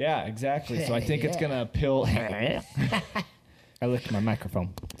 Hands-on. Yeah, exactly. So I think it's gonna appeal. I licked my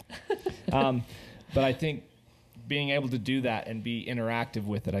microphone. But I think being able to do that and be interactive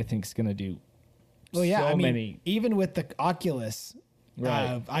with it, I think is gonna do. Well, yeah, so I mean, many. even with the Oculus,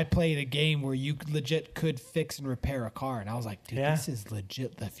 Right. I played a game where you legit could fix and repair a car, and I was like, dude, Yeah. this is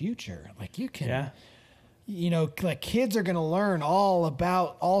legit the future. Like, you can, Yeah. like kids are gonna learn all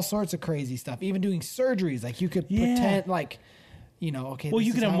about all sorts of crazy stuff, even doing surgeries. Like, you could pretend, like, okay. Well, this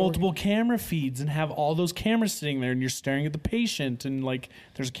you is can have how we're multiple camera feeds and have all those cameras sitting there, and you're staring at the patient, and like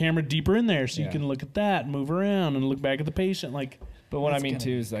there's a camera deeper in there, so you Yeah. can look at that, and move around, and look back at the patient. Like, But what I That's mean gonna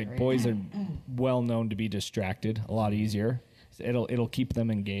too be is like great. boys are well known to be distracted a lot easier. So it'll keep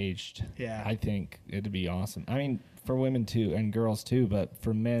them engaged. Yeah. I think it'd be awesome. I mean, for women too and girls too, but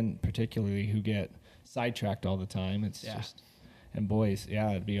for men particularly who get sidetracked all the time, it's just and boys, yeah,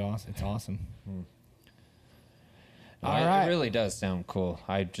 it'd be awesome. It's awesome. All right. It really does sound cool.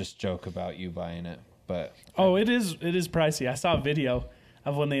 I just joke about you buying it, but oh, it is pricey. I saw a video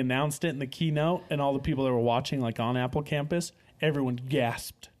of when they announced it in the keynote, and all the people that were watching, like on Apple campus, everyone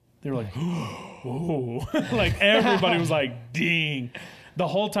gasped. They were like, "Whoa!" Like everybody was like, "Ding!" The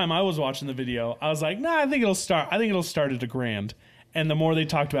whole time I was watching the video, I was like, "Nah, I think it'll start at $1,000." And the more they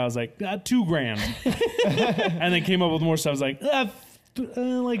talked about it, I was like, $2,000. And they came up with more stuff. I was like, like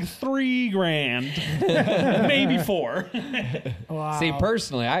 $3,000, maybe $4,000. Wow. see,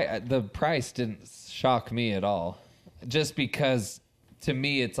 personally, the price didn't shock me at all, just because to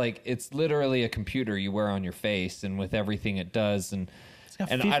me, it's like it's literally a computer you wear on your face, and with everything it does, and It's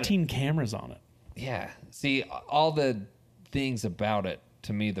got and 15 cameras on it. yeah. See, all the things about it,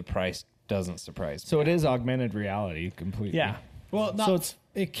 to me, the price doesn't surprise me. So it is augmented reality completely. Yeah. Well, not, So it's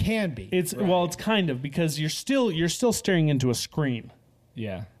it can be. it's kind of, because you're still staring into a screen.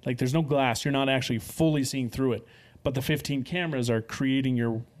 Yeah. Like there's no glass. You're not actually fully seeing through it. But the 15 cameras are creating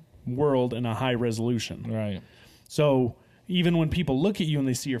your world in a high resolution. Right. So even when people look at you and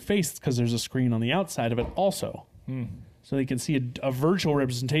they see your face, it's because there's a screen on the outside of it also. So they can see a virtual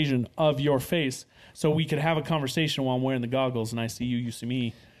representation of your face. So we could have a conversation while I'm wearing the goggles and I see you, you see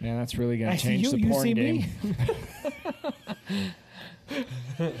me. Man, that's really going I to see change you, the you porn see game. me.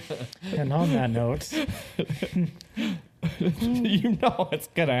 And on that note, You know it's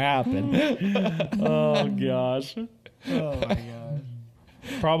going to happen. Oh, gosh. Oh my god.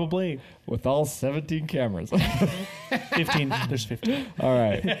 Probably. With all 17 cameras. 15. There's 15. All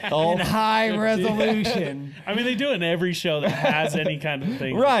right. All In high resolution. I mean, they do it in every show that has any kind of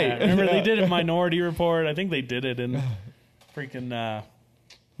thing. Right. Like that. Remember, they did it in Minority Report. I think they did it in freaking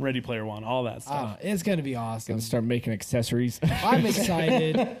Ready Player One, all that stuff. It's gonna be awesome. Gonna start making accessories. I'm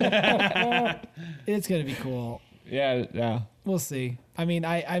excited. It's gonna be cool. Yeah. We'll see. I mean,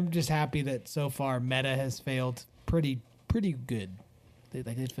 I'm just happy that so far Meta has failed pretty good. They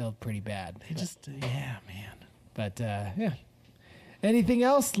failed pretty bad. They just, yeah, man. But yeah. Anything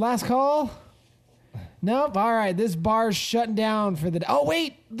else? Last call? Nope. All right. This bar's shutting down for the. Oh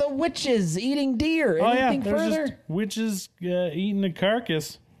wait, the witches eating deer. Oh, yeah. Anything There's further? just witches eating a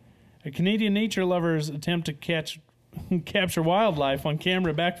carcass. A Canadian nature lover's attempt to capture wildlife on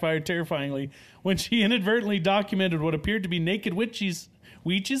camera backfired terrifyingly when she inadvertently documented what appeared to be naked witches.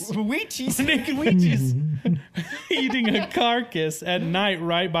 Naked witches eating a carcass at night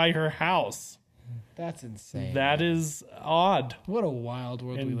right by her house. That's insane. That is odd What a wild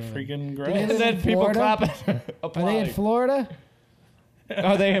world we and live in. freaking Do they gross. live in People Florida? clapping. Are they in Florida?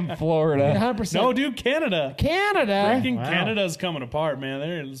 Are they in Florida? 100%. No, dude, Canada. Canada. Freaking Wow. Canada's coming apart, man.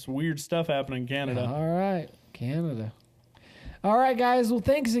 There's weird stuff happening in Canada. All right, Canada. All right, guys. Well,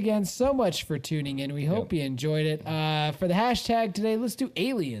 thanks again so much for tuning in. We hope you enjoyed it. For the hashtag today, let's do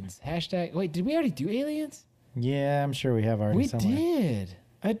aliens. Hashtag. Wait, did we already do aliens? yeah, I'm sure we have already We somewhere.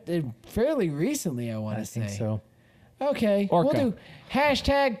 did. Fairly recently, I want I to say. think so. Okay. Orca. We'll do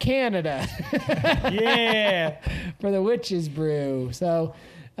hashtag Canada Yeah. for the Witches Brew. So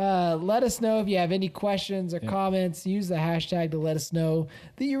let us know if you have any questions or comments. Use the hashtag to let us know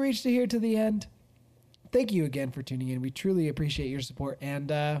that you reached here to the end. Thank you again for tuning in. We truly appreciate your support, and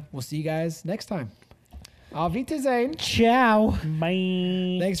we'll see you guys next time. Auf Wiedersehen. Ciao.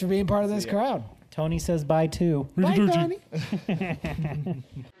 Bye. Thanks for being part of this crowd. Tony says bye too. Bye, Tony.